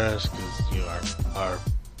so depressed because, our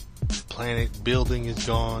planet building is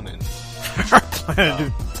gone, and...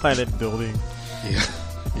 planet building.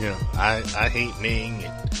 Yeah. I hate Ming,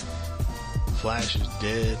 and Flash is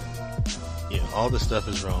dead, and, all this stuff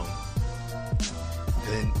is wrong.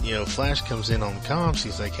 And then, Flash comes in on the comms,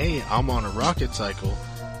 he's like, hey, I'm on a rocket cycle,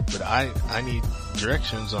 but I need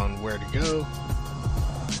directions on where to go.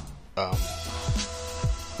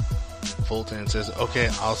 Voltan says, okay,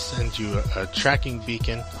 I'll send you a tracking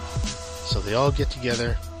beacon. So they all get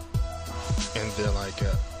together, and they're like,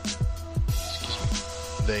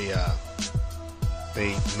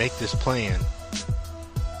 they make this plan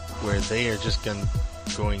where they are just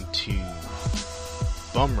going to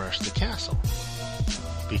bum rush the castle,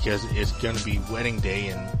 because it's going to be wedding day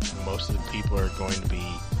and most of the people are going to be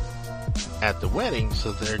at the wedding,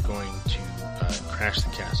 so they're going to crash the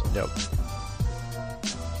castle. Yep.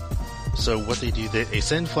 So what they do, they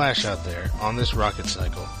send Flash out there on this rocket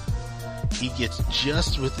cycle. He gets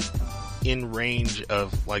just in range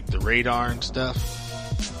of like the radar and stuff,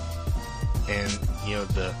 and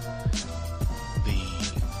the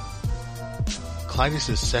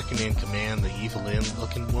Clytus' second in command, the Evelyn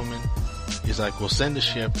looking woman, is like, we'll send a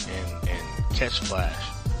ship and catch Flash.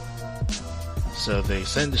 So they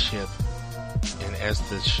send the ship, and as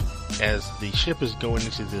the ship is going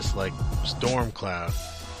into this like storm cloud,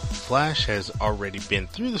 Flash has already been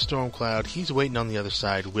through the storm cloud. He's waiting on the other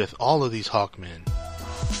side with all of these Hawkmen.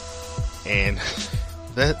 And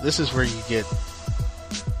this is where you get,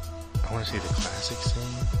 I want to say, the classic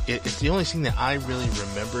scene. It's the only scene that I really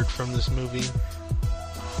remembered from this movie.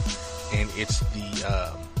 And it's the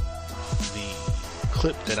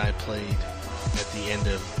clip that I played at the end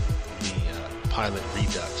of the Pilot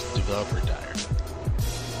Redux Developer Diary,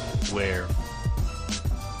 where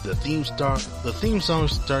the theme song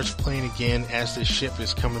starts playing again as the ship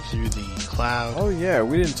is coming through the cloud. Oh yeah,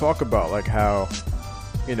 we didn't talk about like how,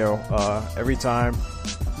 every time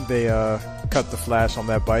they cut the Flash on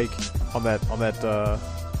that bike, on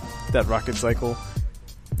that rocket cycle,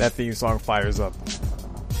 that theme song fires up.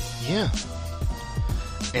 Yeah.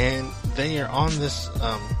 And they are on this,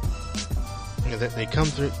 they come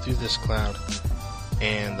through this cloud,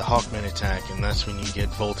 and the Hawkmen attack, and that's when you get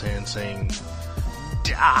Voltan saying,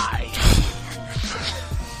 "Die!"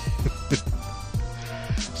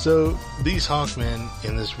 So these Hawkmen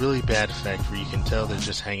in this really bad effect where you can tell they're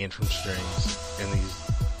just hanging from strings, and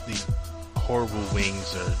these horrible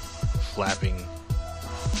wings are flapping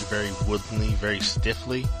very woodenly, very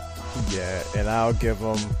stiffly. Yeah, and I'll give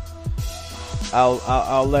them.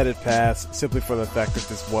 I'll let it pass simply for the fact that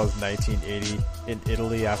this was 1980 in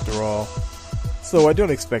Italy after all. So I don't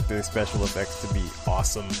expect the special effects to be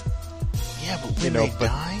awesome. Yeah, but when they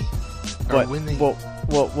die, but when they but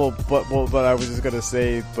I was just gonna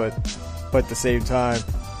say, but at the same time,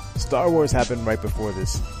 Star Wars happened right before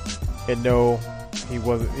this, and no, he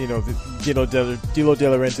wasn't. Dino De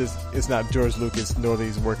Laurentiis is not George Lucas, nor that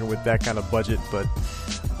he's working with that kind of budget. But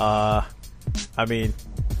I mean,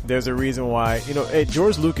 there's a reason why.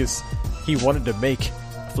 George Lucas, he wanted to make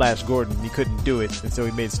Flash Gordon, he couldn't do it, and so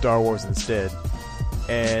he made Star Wars instead.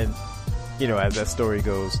 And as that story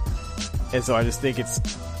goes, and so I just think it's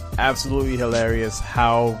absolutely hilarious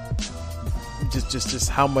how just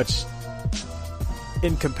how much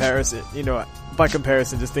in comparison, by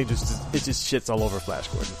comparison, this thing just shits all over Flash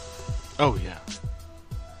Gordon. Oh yeah,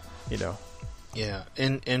 Yeah,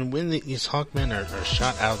 and when these Hawkmen are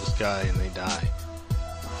shot out of the sky and they die,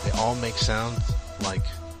 they all make sounds like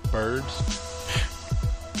birds,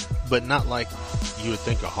 but not like you would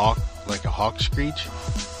think a hawk screech.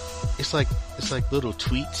 It's like little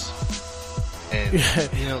tweets, and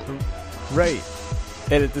right.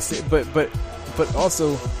 And at the same, but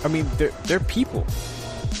also, I mean, they're people.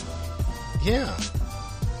 Yeah,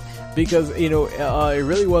 because it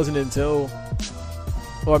really wasn't until.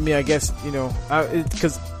 Well, I mean, I guess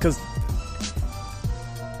because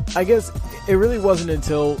I guess it really wasn't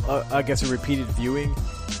until I guess a repeated viewing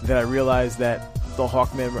that I realized that the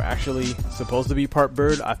Hawkmen were actually supposed to be part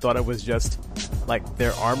bird. I thought it was just like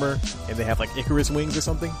their armor, and they have like Icarus wings or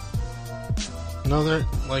something. No, they're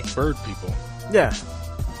like bird people. Yeah.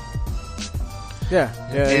 I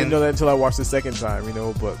didn't know that until I watched the second time.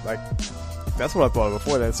 But like that's what I thought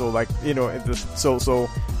before that. So like so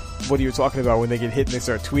what are you talking about when they get hit and they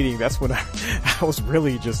start tweeting? That's when I was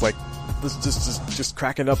really just like just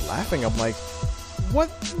cracking up laughing. I'm like, what?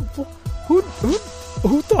 Who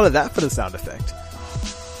thought of that for the sound effect?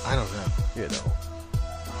 I don't know.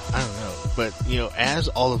 I don't know. But as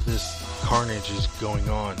all of this carnage is going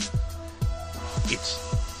on, it's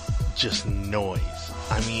just noise.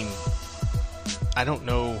 I mean, I don't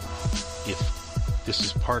know if this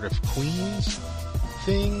is part of Queen's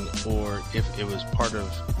thing or if it was part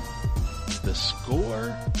of the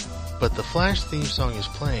score, but the Flash theme song is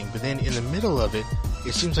playing, but then in the middle of it,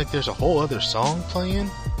 it seems like there's a whole other song playing,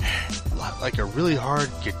 like a really hard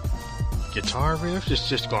guitar riff,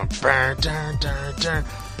 just going burn, dun, dun, dun,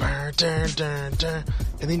 burn, dun, dun, dun.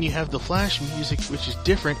 And then you have the Flash music, which is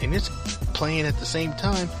different, and it's playing at the same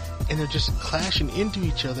time, and they're just clashing into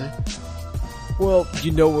each other. Well,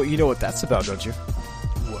 you know what that's about, don't you?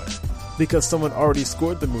 What? Because someone already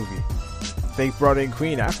scored the movie. They brought in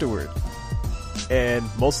Queen afterward. And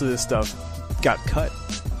most of this stuff got cut.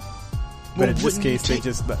 But in this case,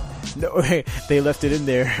 they left it in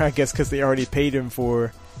there, I guess, because they already paid him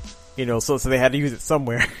for, so they had to use it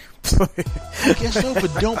somewhere. I guess so,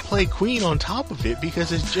 but don't play Queen on top of it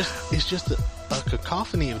because it's just a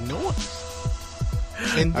cacophony of noise.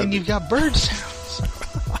 And then you've got bird sounds.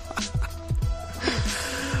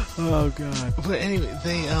 Oh god. But anyway,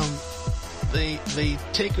 they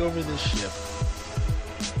take over this ship.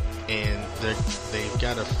 And they've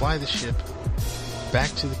got to fly the ship back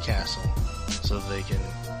to the castle so they can,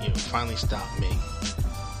 finally stop Ming.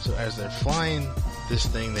 So as they're flying this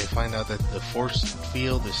thing, they find out that the force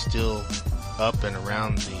field is still up and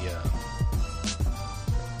around the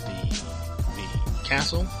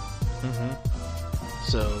castle. Mm-hmm.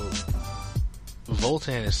 So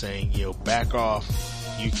Voltan is saying, back off.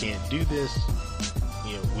 You can't do this.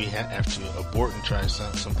 We have to abort and try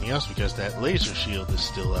something else because that laser shield is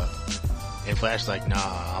still up. And Flash's like,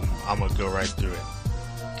 nah, I'm gonna go right through it.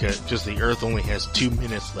 Because the Earth only has 2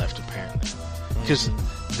 minutes left, apparently. Because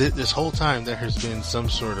this whole time there has been some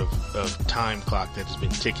sort of time clock that has been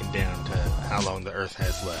ticking down to how long the Earth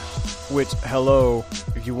has left. Which,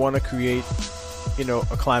 if you want to create,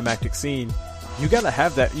 a climactic scene, you gotta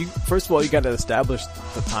have that. First of all, you gotta establish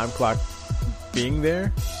the time clock being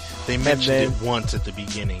there. They mentioned it once at the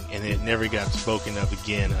beginning, and it never got spoken of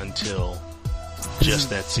again until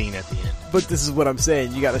just that scene at the end. But this is what I'm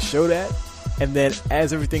saying. You got to show that, and then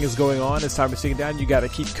as everything is going on, as time is ticking down, you got to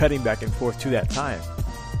keep cutting back and forth to that time.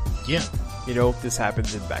 Yeah. This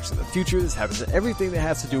happens in Back to the Future. This happens in everything that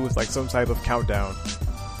has to do with like some type of countdown.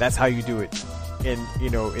 That's how you do it. And,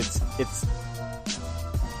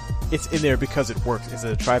 it's in there because it works. It's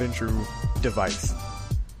a tried and true device.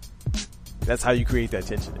 That's how you create that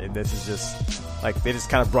tension. And this is just like they just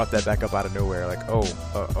kind of brought that back up out of nowhere. Like,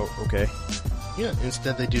 okay. Yeah.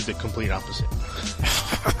 Instead, they do the complete opposite.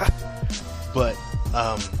 But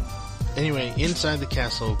anyway, inside the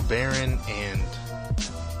castle, Baron and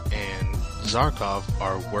Zarkov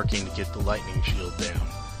are working to get the lightning shield down,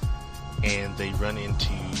 and they run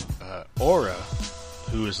into Aura,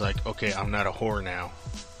 who is like, "Okay, I'm not a whore now.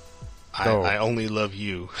 I only love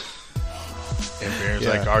you." And Baron's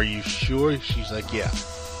like, "Are you sure?" She's like, "Yeah,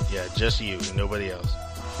 just you, nobody else."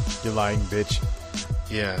 You lying bitch.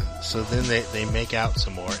 Yeah. So then they make out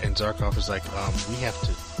some more, and Zarkov is like, "We have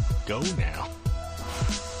to go now.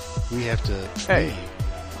 We have to leave."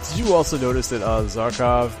 Did you also notice that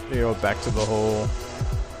Zarkov, back to the whole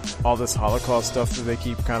all this Holocaust stuff that they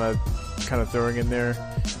keep kind of throwing in there?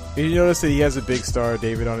 Did you notice that he has a big Star of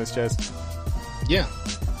David on his chest? Yeah.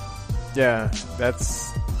 Yeah, that's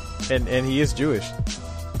and he is Jewish.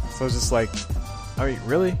 So it's just like, I mean,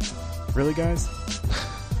 really, guys?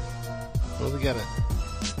 Well, we gotta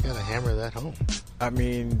hammer that home. I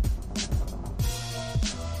mean,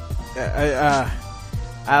 I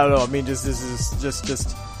don't know. I mean, this is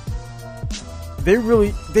just. They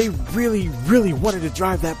really wanted to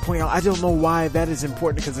drive that point out. I don't know why that is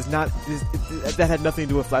important, because it's not. That had nothing to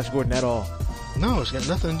do with Flash Gordon at all. No, it's got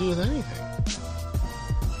nothing to do with anything.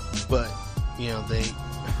 But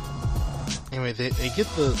they get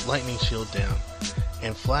the lightning shield down,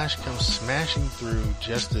 and Flash comes smashing through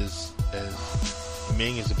just as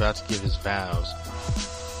Ming is about to give his vows,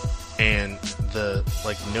 and the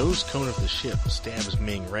nose cone of the ship stabs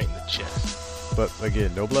Ming right in the chest. But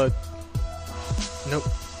again, no blood. Nope,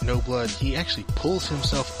 no blood. He actually pulls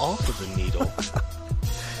himself off of the needle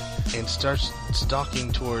and starts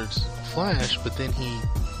stalking towards Flash, but then he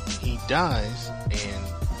dies and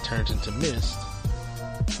turns into mist,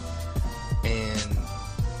 and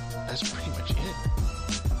that's pretty much it.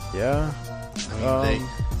 Yeah. I mean,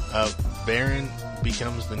 Baron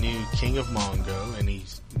becomes the new king of Mongo, and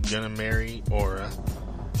he's gonna marry Aura.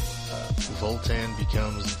 Voltan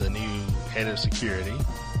becomes the new head of security.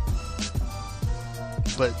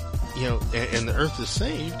 But, and the Earth is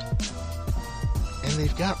saved, and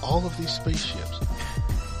they've got all of these spaceships.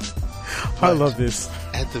 I love this.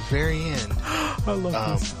 At the very end, I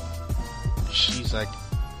love this. She's like,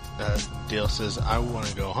 Dale says, "I want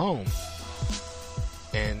to go home."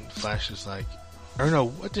 And Flash is like, or no,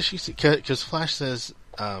 what does she say? Because Flash says,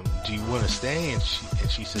 "Do you want to stay?" And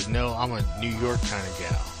she says, "No, I'm a New York kind of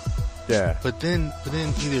gal." Yeah. But then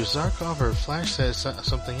either Zarkov or Flash says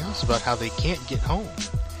something else about how they can't get home,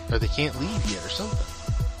 or they can't leave yet, or something.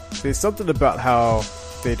 There's something about how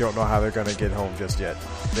they don't know how they're going to get home just yet.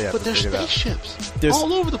 But there's spaceships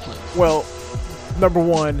all over the place. Well, number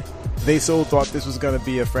one, they so thought this was going to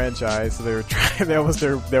be a franchise, so they were trying.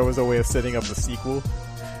 There was a way of setting up a sequel,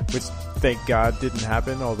 which thank God didn't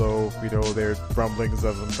happen. Although there are rumblings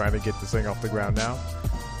of them trying to get this thing off the ground now.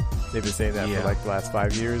 They've been saying that for the last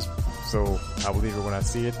 5 years. So I'll believe it when I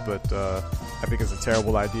see it, but I think it's a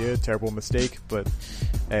terrible idea, terrible mistake. But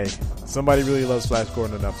hey, somebody really loves Flash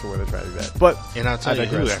Gordon enough to where they're trying to do that. And I'll tell you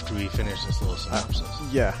who after we finish this little synopsis.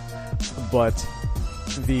 But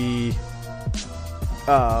the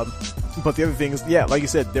other thing is, like you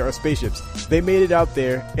said, there are spaceships. They made it out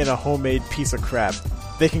there in a homemade piece of crap.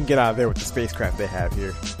 They can get out of there with the spacecraft they have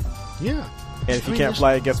here. Yeah. And if you can't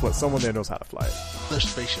fly it, guess what? Someone there knows how to fly it. There's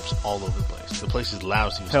spaceships all over the place. The place is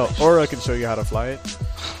lousy with Hell, spaceships. Aura can show you how to fly it.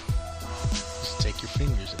 Just take your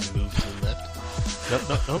fingers and move to the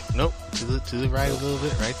left. Nope. To the right a little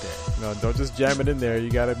bit, right there. No, don't just jam it in there.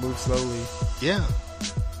 You gotta move slowly. Yeah.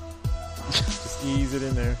 Just ease it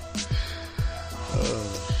in there. Oh,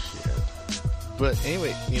 shit. But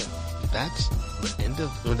anyway, that's the end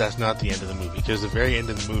of... Well, that's not the end of the movie, because the very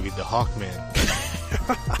end of the movie, the Hawkmen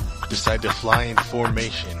decide to fly in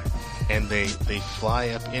formation, and they fly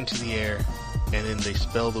up into the air, and then they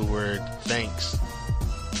spell the word thanks,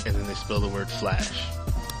 and then they spell the word Flash.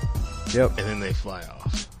 Yep. And then they fly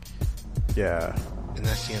off. Yeah. And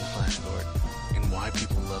that's the end of Flash Gordon. And why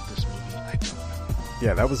people love this movie, I don't know.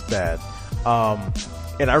 Yeah, that was bad.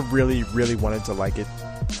 And I really, really wanted to like it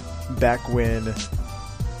back when it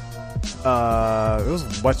was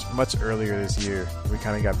much earlier this year. We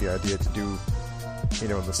kind of got the idea to do, in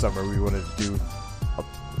the summer we wanted to do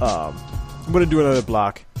another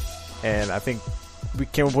block, and I think we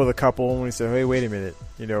came up with a couple, and we said, hey, wait a minute,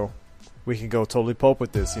 we can go totally pulp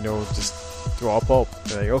with this, just throw all pulp.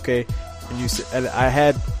 And like, okay. And you said, and I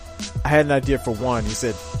had an idea for one. You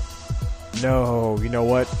said, no, you know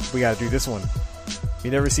what? We got to do this one. You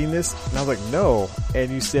never seen this? And I was like, no. And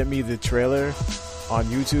you sent me the trailer on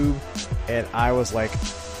YouTube, and I was like,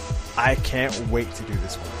 I can't wait to do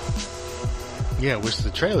this one. Yeah, which the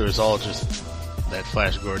trailer is all just that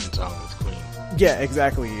Flash Gordon song with Queen. Yeah,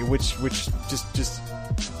 exactly. Which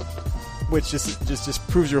just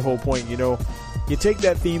proves your whole point. You know, you take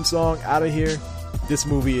that theme song out of here, this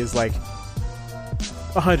movie is like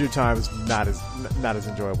 100 times not as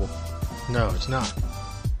enjoyable. No, it's not.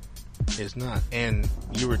 It's not. And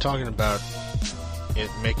you were talking about it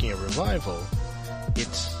making a revival.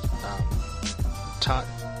 It's not Todd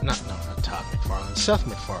McFarlane. Seth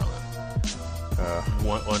MacFarlane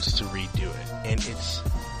wants to redo it, and it's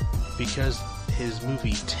because his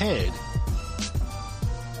movie Ted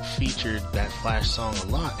featured that Flash song a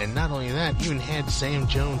lot, and not only that, even had Sam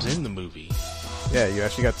Jones in the movie. Yeah, you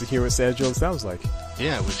actually got to hear what Sam Jones sounds like.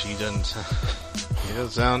 Yeah, which he doesn't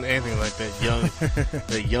sound anything like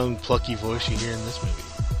that young plucky voice you hear in this movie.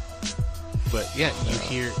 But yeah, you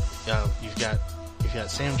hear you've got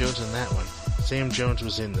Sam Jones in that one. Sam Jones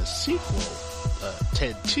was in the sequel,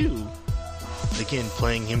 Ted 2, again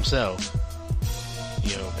playing himself.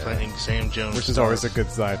 You know, playing Sam Jones, which is always a good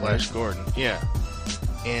side. Flash Gordon, yeah.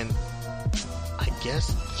 And I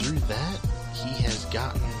guess through that he has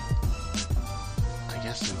gotten, I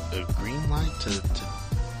guess, a green light to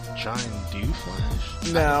try and do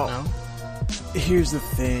Flash. Now, here's the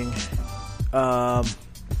thing.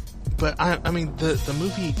 But I mean, the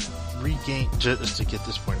movie regained, just to get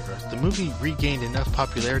this point across, the movie regained enough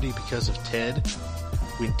popularity because of Ted.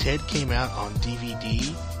 When Ted came out on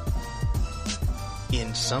DVD,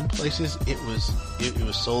 in some places it was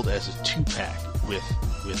sold as a 2-pack with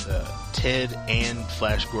Ted and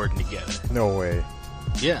Flash Gordon together. No way.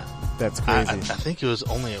 Yeah, that's crazy. I think it was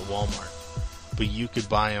only at Walmart, but you could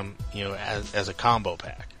buy them, you know, as a combo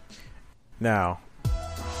pack. Now,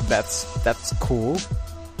 that's cool.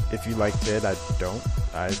 If you like Ted, I don't.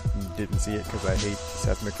 I didn't see it because I hate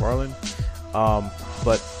Seth MacFarlane.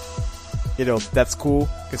 But you know, that's cool,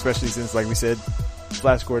 especially since, like we said,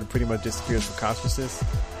 Flash Gordon pretty much disappears from consciousness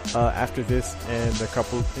after this and a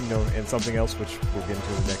couple, you know, and something else, which we'll get into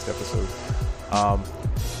in the next episode.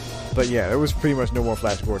 But yeah, there was pretty much no more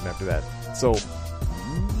Flash Gordon after that. So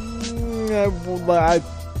I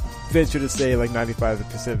venture to say like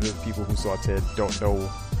 95% of the people who saw Ted don't know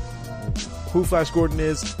who Flash Gordon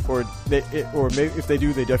is, or maybe if they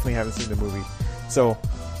do, they definitely haven't seen the movie. So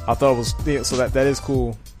I thought it was, so that is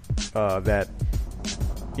cool. That,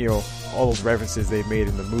 you know, all those references they made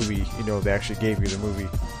in the movie, you know, they actually gave you the movie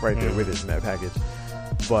right there with it in that package.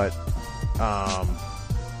 But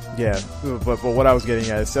yeah, but what I was getting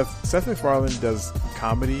at is Seth MacFarlane does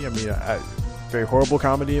comedy. I mean, very horrible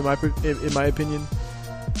comedy in my opinion.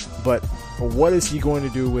 But what is he going to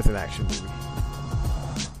do with an action movie?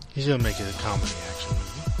 He's gonna make it a comedy action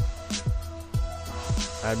movie.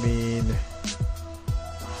 I mean,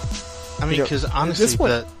 because honestly,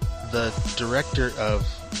 the director of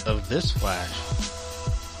this Flash,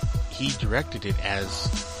 he directed it as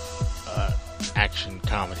action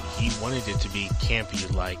comedy. He wanted it to be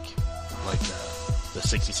campy, like the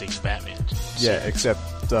 '66 Batman. Yeah, except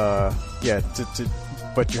but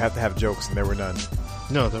you have to have jokes, and there were none.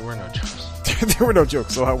 No, there were no jokes. There were no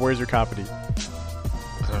jokes. So where's your comedy?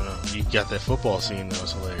 I don't know. You got that football scene that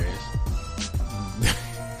was hilarious.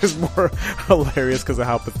 It's more hilarious because of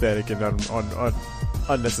how pathetic and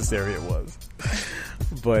unnecessary it was.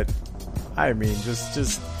 But I mean,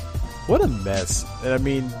 just what a mess. And I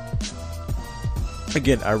mean,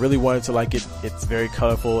 again, I really wanted to like it. It's very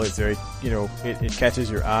colorful. It's very, you know, it catches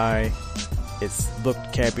your eye. It's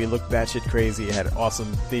looked campy, looked batshit crazy. It had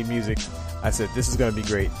awesome theme music. I said, this is going to be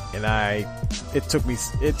great. And it took me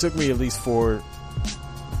at least four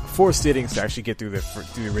sittings to actually get through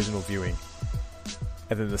the original viewing.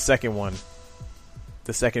 And then the second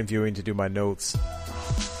viewing to do my notes.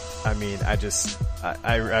 I mean, it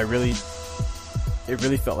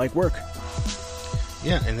really felt like work.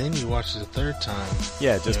 Yeah, and then you watched it the third time.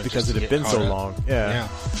 Yeah, just because it had been so long. Yeah.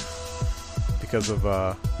 Because of,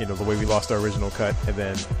 you know, the way we lost our original cut, and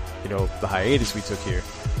then, you know, the hiatus we took here.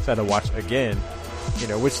 So I had to watch again, you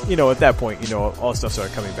know, which, you know, at that point, you know, all stuff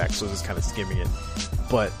started coming back, so just kind of skimming it.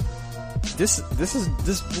 But this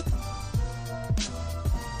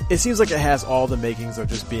it seems like it has all the makings of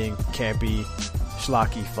just being campy,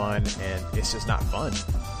 schlocky fun, and it's just not fun.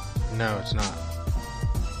 No, it's not.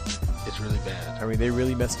 It's really bad. I mean, they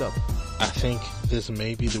really messed up. I think this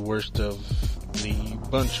may be the worst of the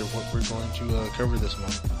bunch of what we're going to cover this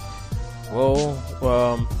month.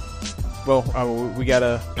 We got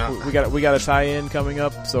a tie-in coming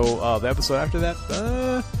up. So the episode after that,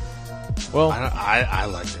 I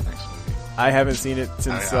liked it next movie. I haven't seen it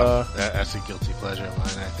since. That's a guilty pleasure of mine,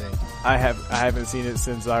 I think. I haven't seen it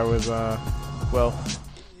since I was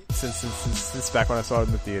since back when I saw it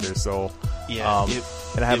in the theater. So yeah,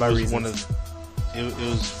 and I had my reasons. It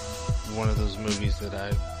was one of those movies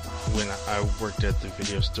that when I worked at the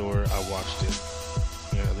video store, I watched it,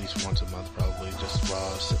 at least once a month probably, just while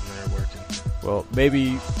I was sitting there working. Well,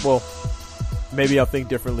 maybe I'll think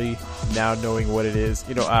differently now, knowing what it is.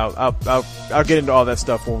 I'll get into all that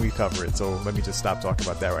stuff when we cover it. So let me just stop talking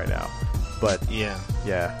about that right now. But yeah.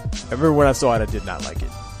 I remember when I saw it, I did not like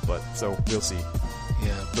it. But so we'll see.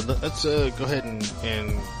 Yeah, but let's go ahead and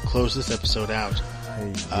close this episode out.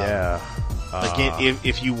 Again,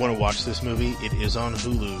 if you want to watch this movie, it is on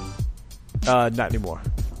Hulu. Not anymore.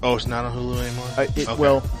 Oh, it's not on Hulu anymore? Okay.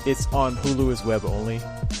 Well, it's on Hulu as web only.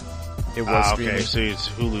 It was streaming. Okay, so it's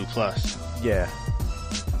Hulu Plus. Yeah.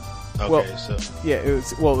 Okay,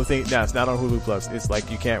 it's not on Hulu Plus. It's like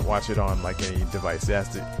you can't watch it on like any device.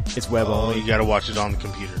 It's web only. You got to watch it on the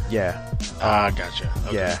computer. Yeah. Gotcha.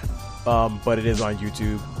 Okay. Yeah. But it is on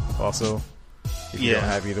YouTube also. If you don't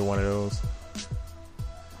have either one of those.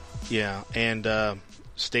 Yeah, and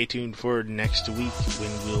stay tuned for next week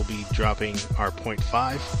when we'll be dropping our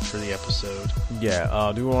 0.5 for the episode.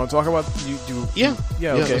 Yeah. Do we want to talk about Yeah.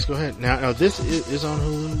 Okay. Let's go ahead. Now this is on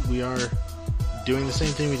Hulu. We are doing the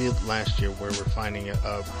same thing we did last year, where we're finding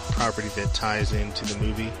a property that ties into the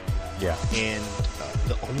movie. Yeah. And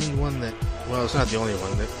the only one it's not the only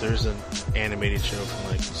one. There's an animated show from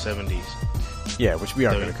like the 70s. Yeah, which we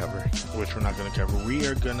aren't going to cover. Which we're not going to cover. We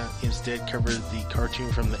are going to instead cover the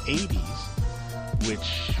cartoon from the 80s,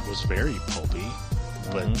 which was very pulpy,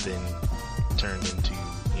 but then turned into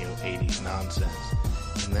 80s nonsense.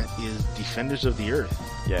 And that is Defenders of the Earth.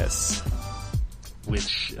 Yes.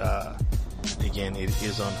 Which, again, it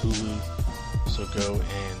is on Hulu, so go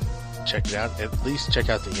and check it out. At least check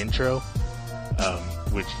out the intro,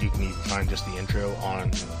 which you can even find just the intro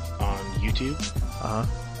on YouTube.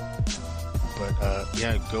 But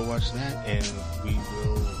go watch that, and we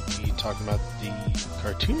will be talking about the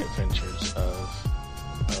cartoon adventures of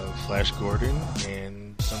Flash Gordon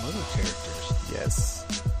and some other characters. Yes.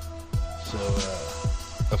 So,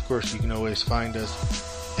 of course, you can always find us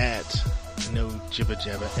at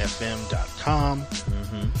nojibbajabbafm.com.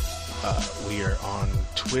 We are on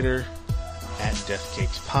Twitter at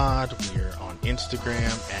DeathCakesPod. We are on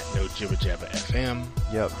Instagram at nojibbajabbafm.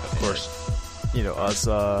 Yep. Of course. Us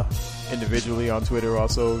individually on Twitter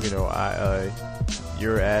also.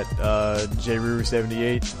 You're at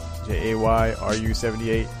JRU78,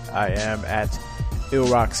 JAYRU78. I am at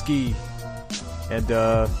IllRockSki. And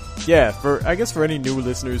for any new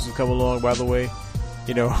listeners who come along, by the way,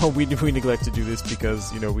 we neglect to do this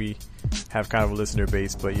because we have kind of a listener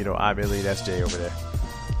base, but I'm Illy, that's Jay over there.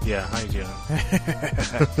 Yeah, how you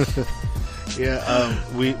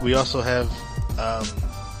doing? We also have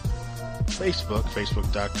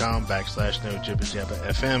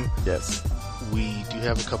Facebook.com/NoJibbaJabbaFM. Yes. We do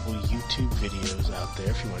have a couple YouTube videos out there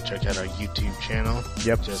if you want to check out our YouTube channel.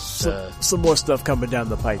 Yep. Just some more stuff coming down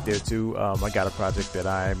the pipe there too. I got a project that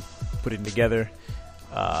I'm putting together.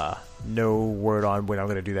 No word on when I'm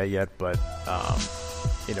going to do that yet, but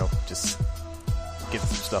just get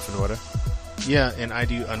some stuff in order. Yeah, and I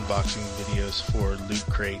do unboxing videos for Loot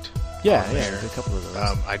Crate. Yeah, a couple of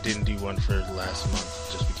those. I didn't do one for last month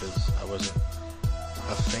just because I wasn't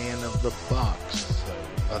a fan of the box. So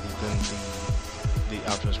other than the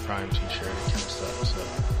Optimus Prime t-shirt, it kind of sucked. So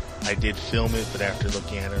I did film it, but after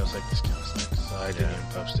looking at it, I was like, this kind of sucks. So I didn't even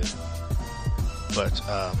post it. But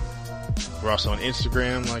we're also on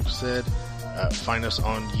Instagram, like I said. Find us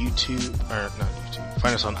on YouTube, or not YouTube.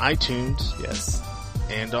 Find us on iTunes. Yes.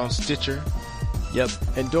 And on Stitcher. Yep.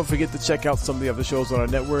 And don't forget to check out some of the other shows on our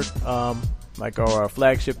network, like our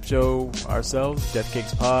flagship show ourselves, Death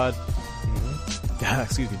Cakes Pod.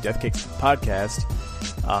 Death Cakes Podcast.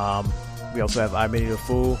 We also have I Made It a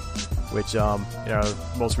Fool, which in our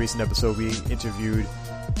most recent episode we interviewed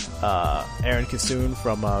Aaron Kassoon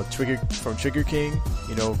from Trigger King.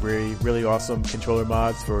 Really awesome controller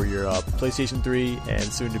mods for your PlayStation 3 and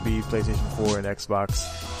soon to be PlayStation 4 and Xbox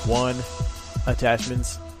One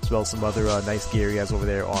attachments, as well as some other nice gear he has over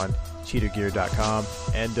there on cheatergear.com.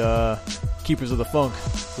 And Keepers of the Funk,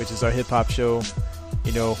 which is our hip hop show.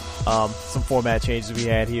 Some format changes we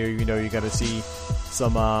had here. You're going to see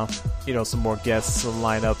some some more guests, some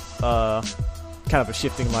lineup, kind of a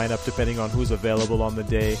shifting lineup depending on who's available on the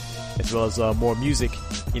day, as well as more music,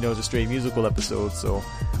 just straight musical episodes. So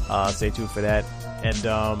stay tuned for that.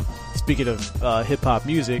 And speaking of hip-hop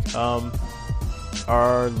music,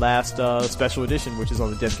 our last special edition, which is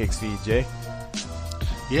on the Death Cakes feed, Jay.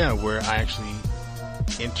 Yeah, where I actually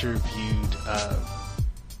interviewed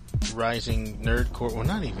rising nerdcore. Well,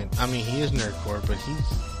 not even. I mean, he is nerdcore, but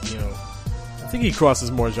he's I think he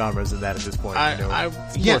crosses more genres than that at this point. At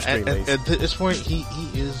this point, he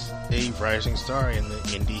is a rising star in the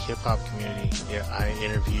indie hip hop community. Yeah, I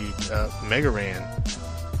interviewed Mega Ran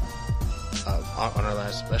on our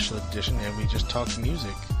last special edition, and we just talked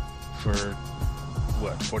music for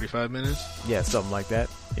 45 minutes? Yeah, something like that.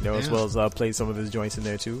 As well as play some of his joints in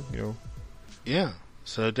there too. Yeah.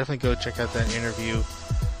 So definitely go check out that interview.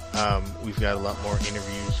 We've got a lot more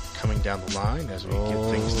interviews coming down the line as we get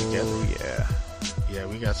things together. Yeah,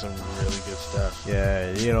 we got some really good stuff.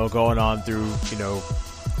 Yeah, going on through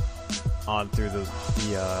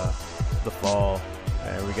the fall,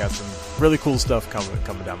 and we got some really cool stuff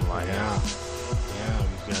coming down the line. Yeah,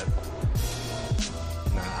 we've got.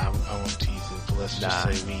 I won't tease it, but let's just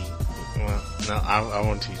say I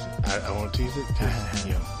won't tease it. I won't tease it because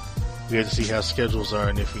we have to see how schedules are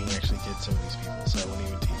and if we can actually get some of these people. So I won't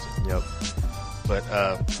even tease it. Yep. But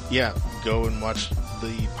go and watch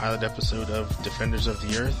the pilot episode of Defenders of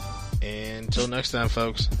the Earth. And until next time,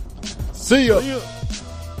 folks. See ya.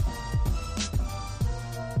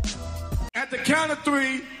 At the count of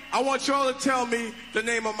 3, I want y'all to tell me the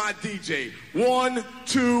name of my DJ. 1,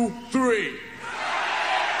 2, 3.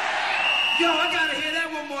 Yo, I gotta hear that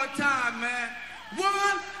one more time, man.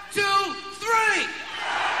 1, 2, 3.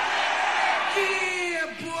 Yeah,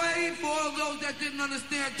 boy, for all those that didn't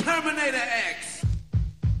understand, Terminator X.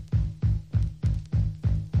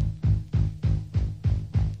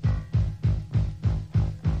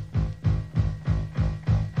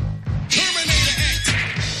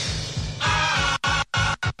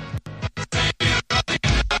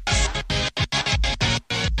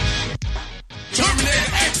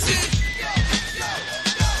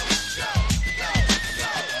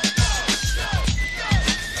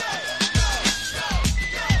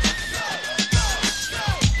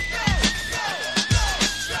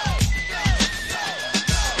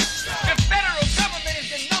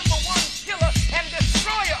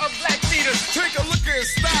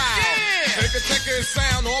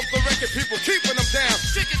 Sound off the record, people keeping them down.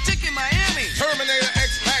 Chicken, Miami. Terminator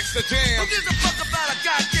X packs the jam. Who gives a fuck about a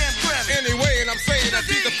goddamn Grammy? Anyway, and I'm saying that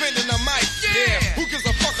he's defending the mic. Yeah. Who gives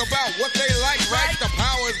a fuck about what they like, right? The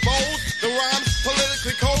power is bold, the rhymes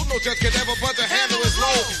politically cold. No judge can ever budge a handle his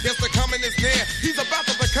load. Yes, the coming is near. He's about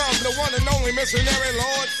to become the one and only missionary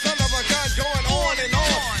lord. Son of a gun going on and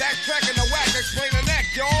on. Backtracking the whack, explain the neck,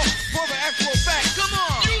 y'all. For the actual fact. Come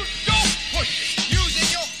on. You don't push it. Using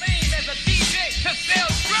your fame as a DJ to sell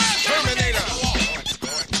drugs. Terminator.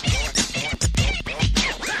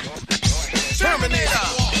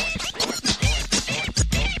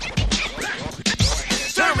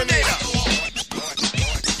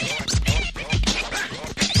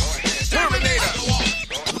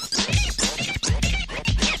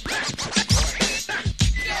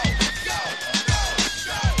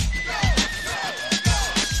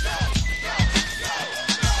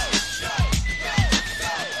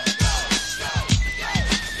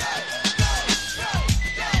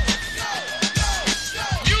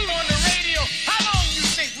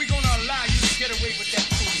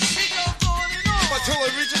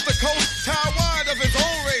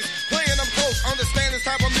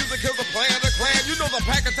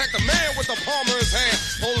 Pack attack the man with the palm of his hand.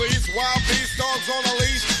 Police, wild beast, dogs on a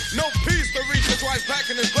leash. No peace to reach his wife's back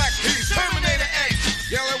in his black piece. Terminator X,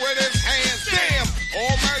 yelling with his hands. Damn,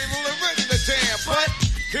 almighty ruler written the jam. But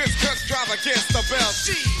his cuts drive against the belt.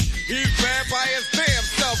 He's bad by his damn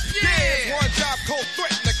self. Yeah, one job, cold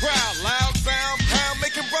threaten the crowd. Loud sound, pound,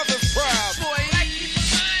 making brothers proud. Boy, black people's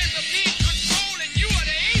minds are being controlled, and you are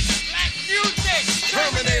the ace of black music.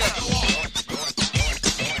 Terminator.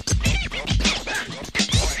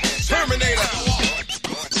 Terminator.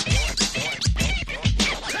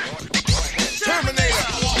 Terminator.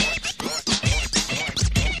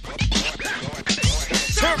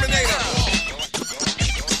 Terminator.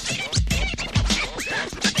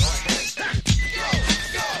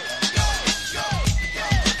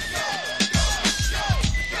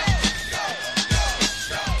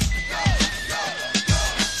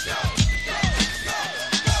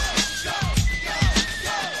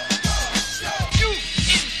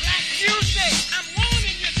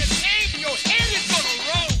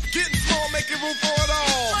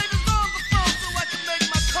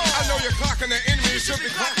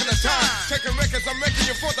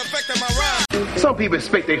 Some people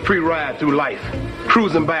expect a free ride through life,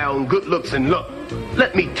 cruising by on good looks and luck.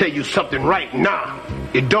 Let me tell you something right now.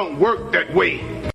 It don't work that way.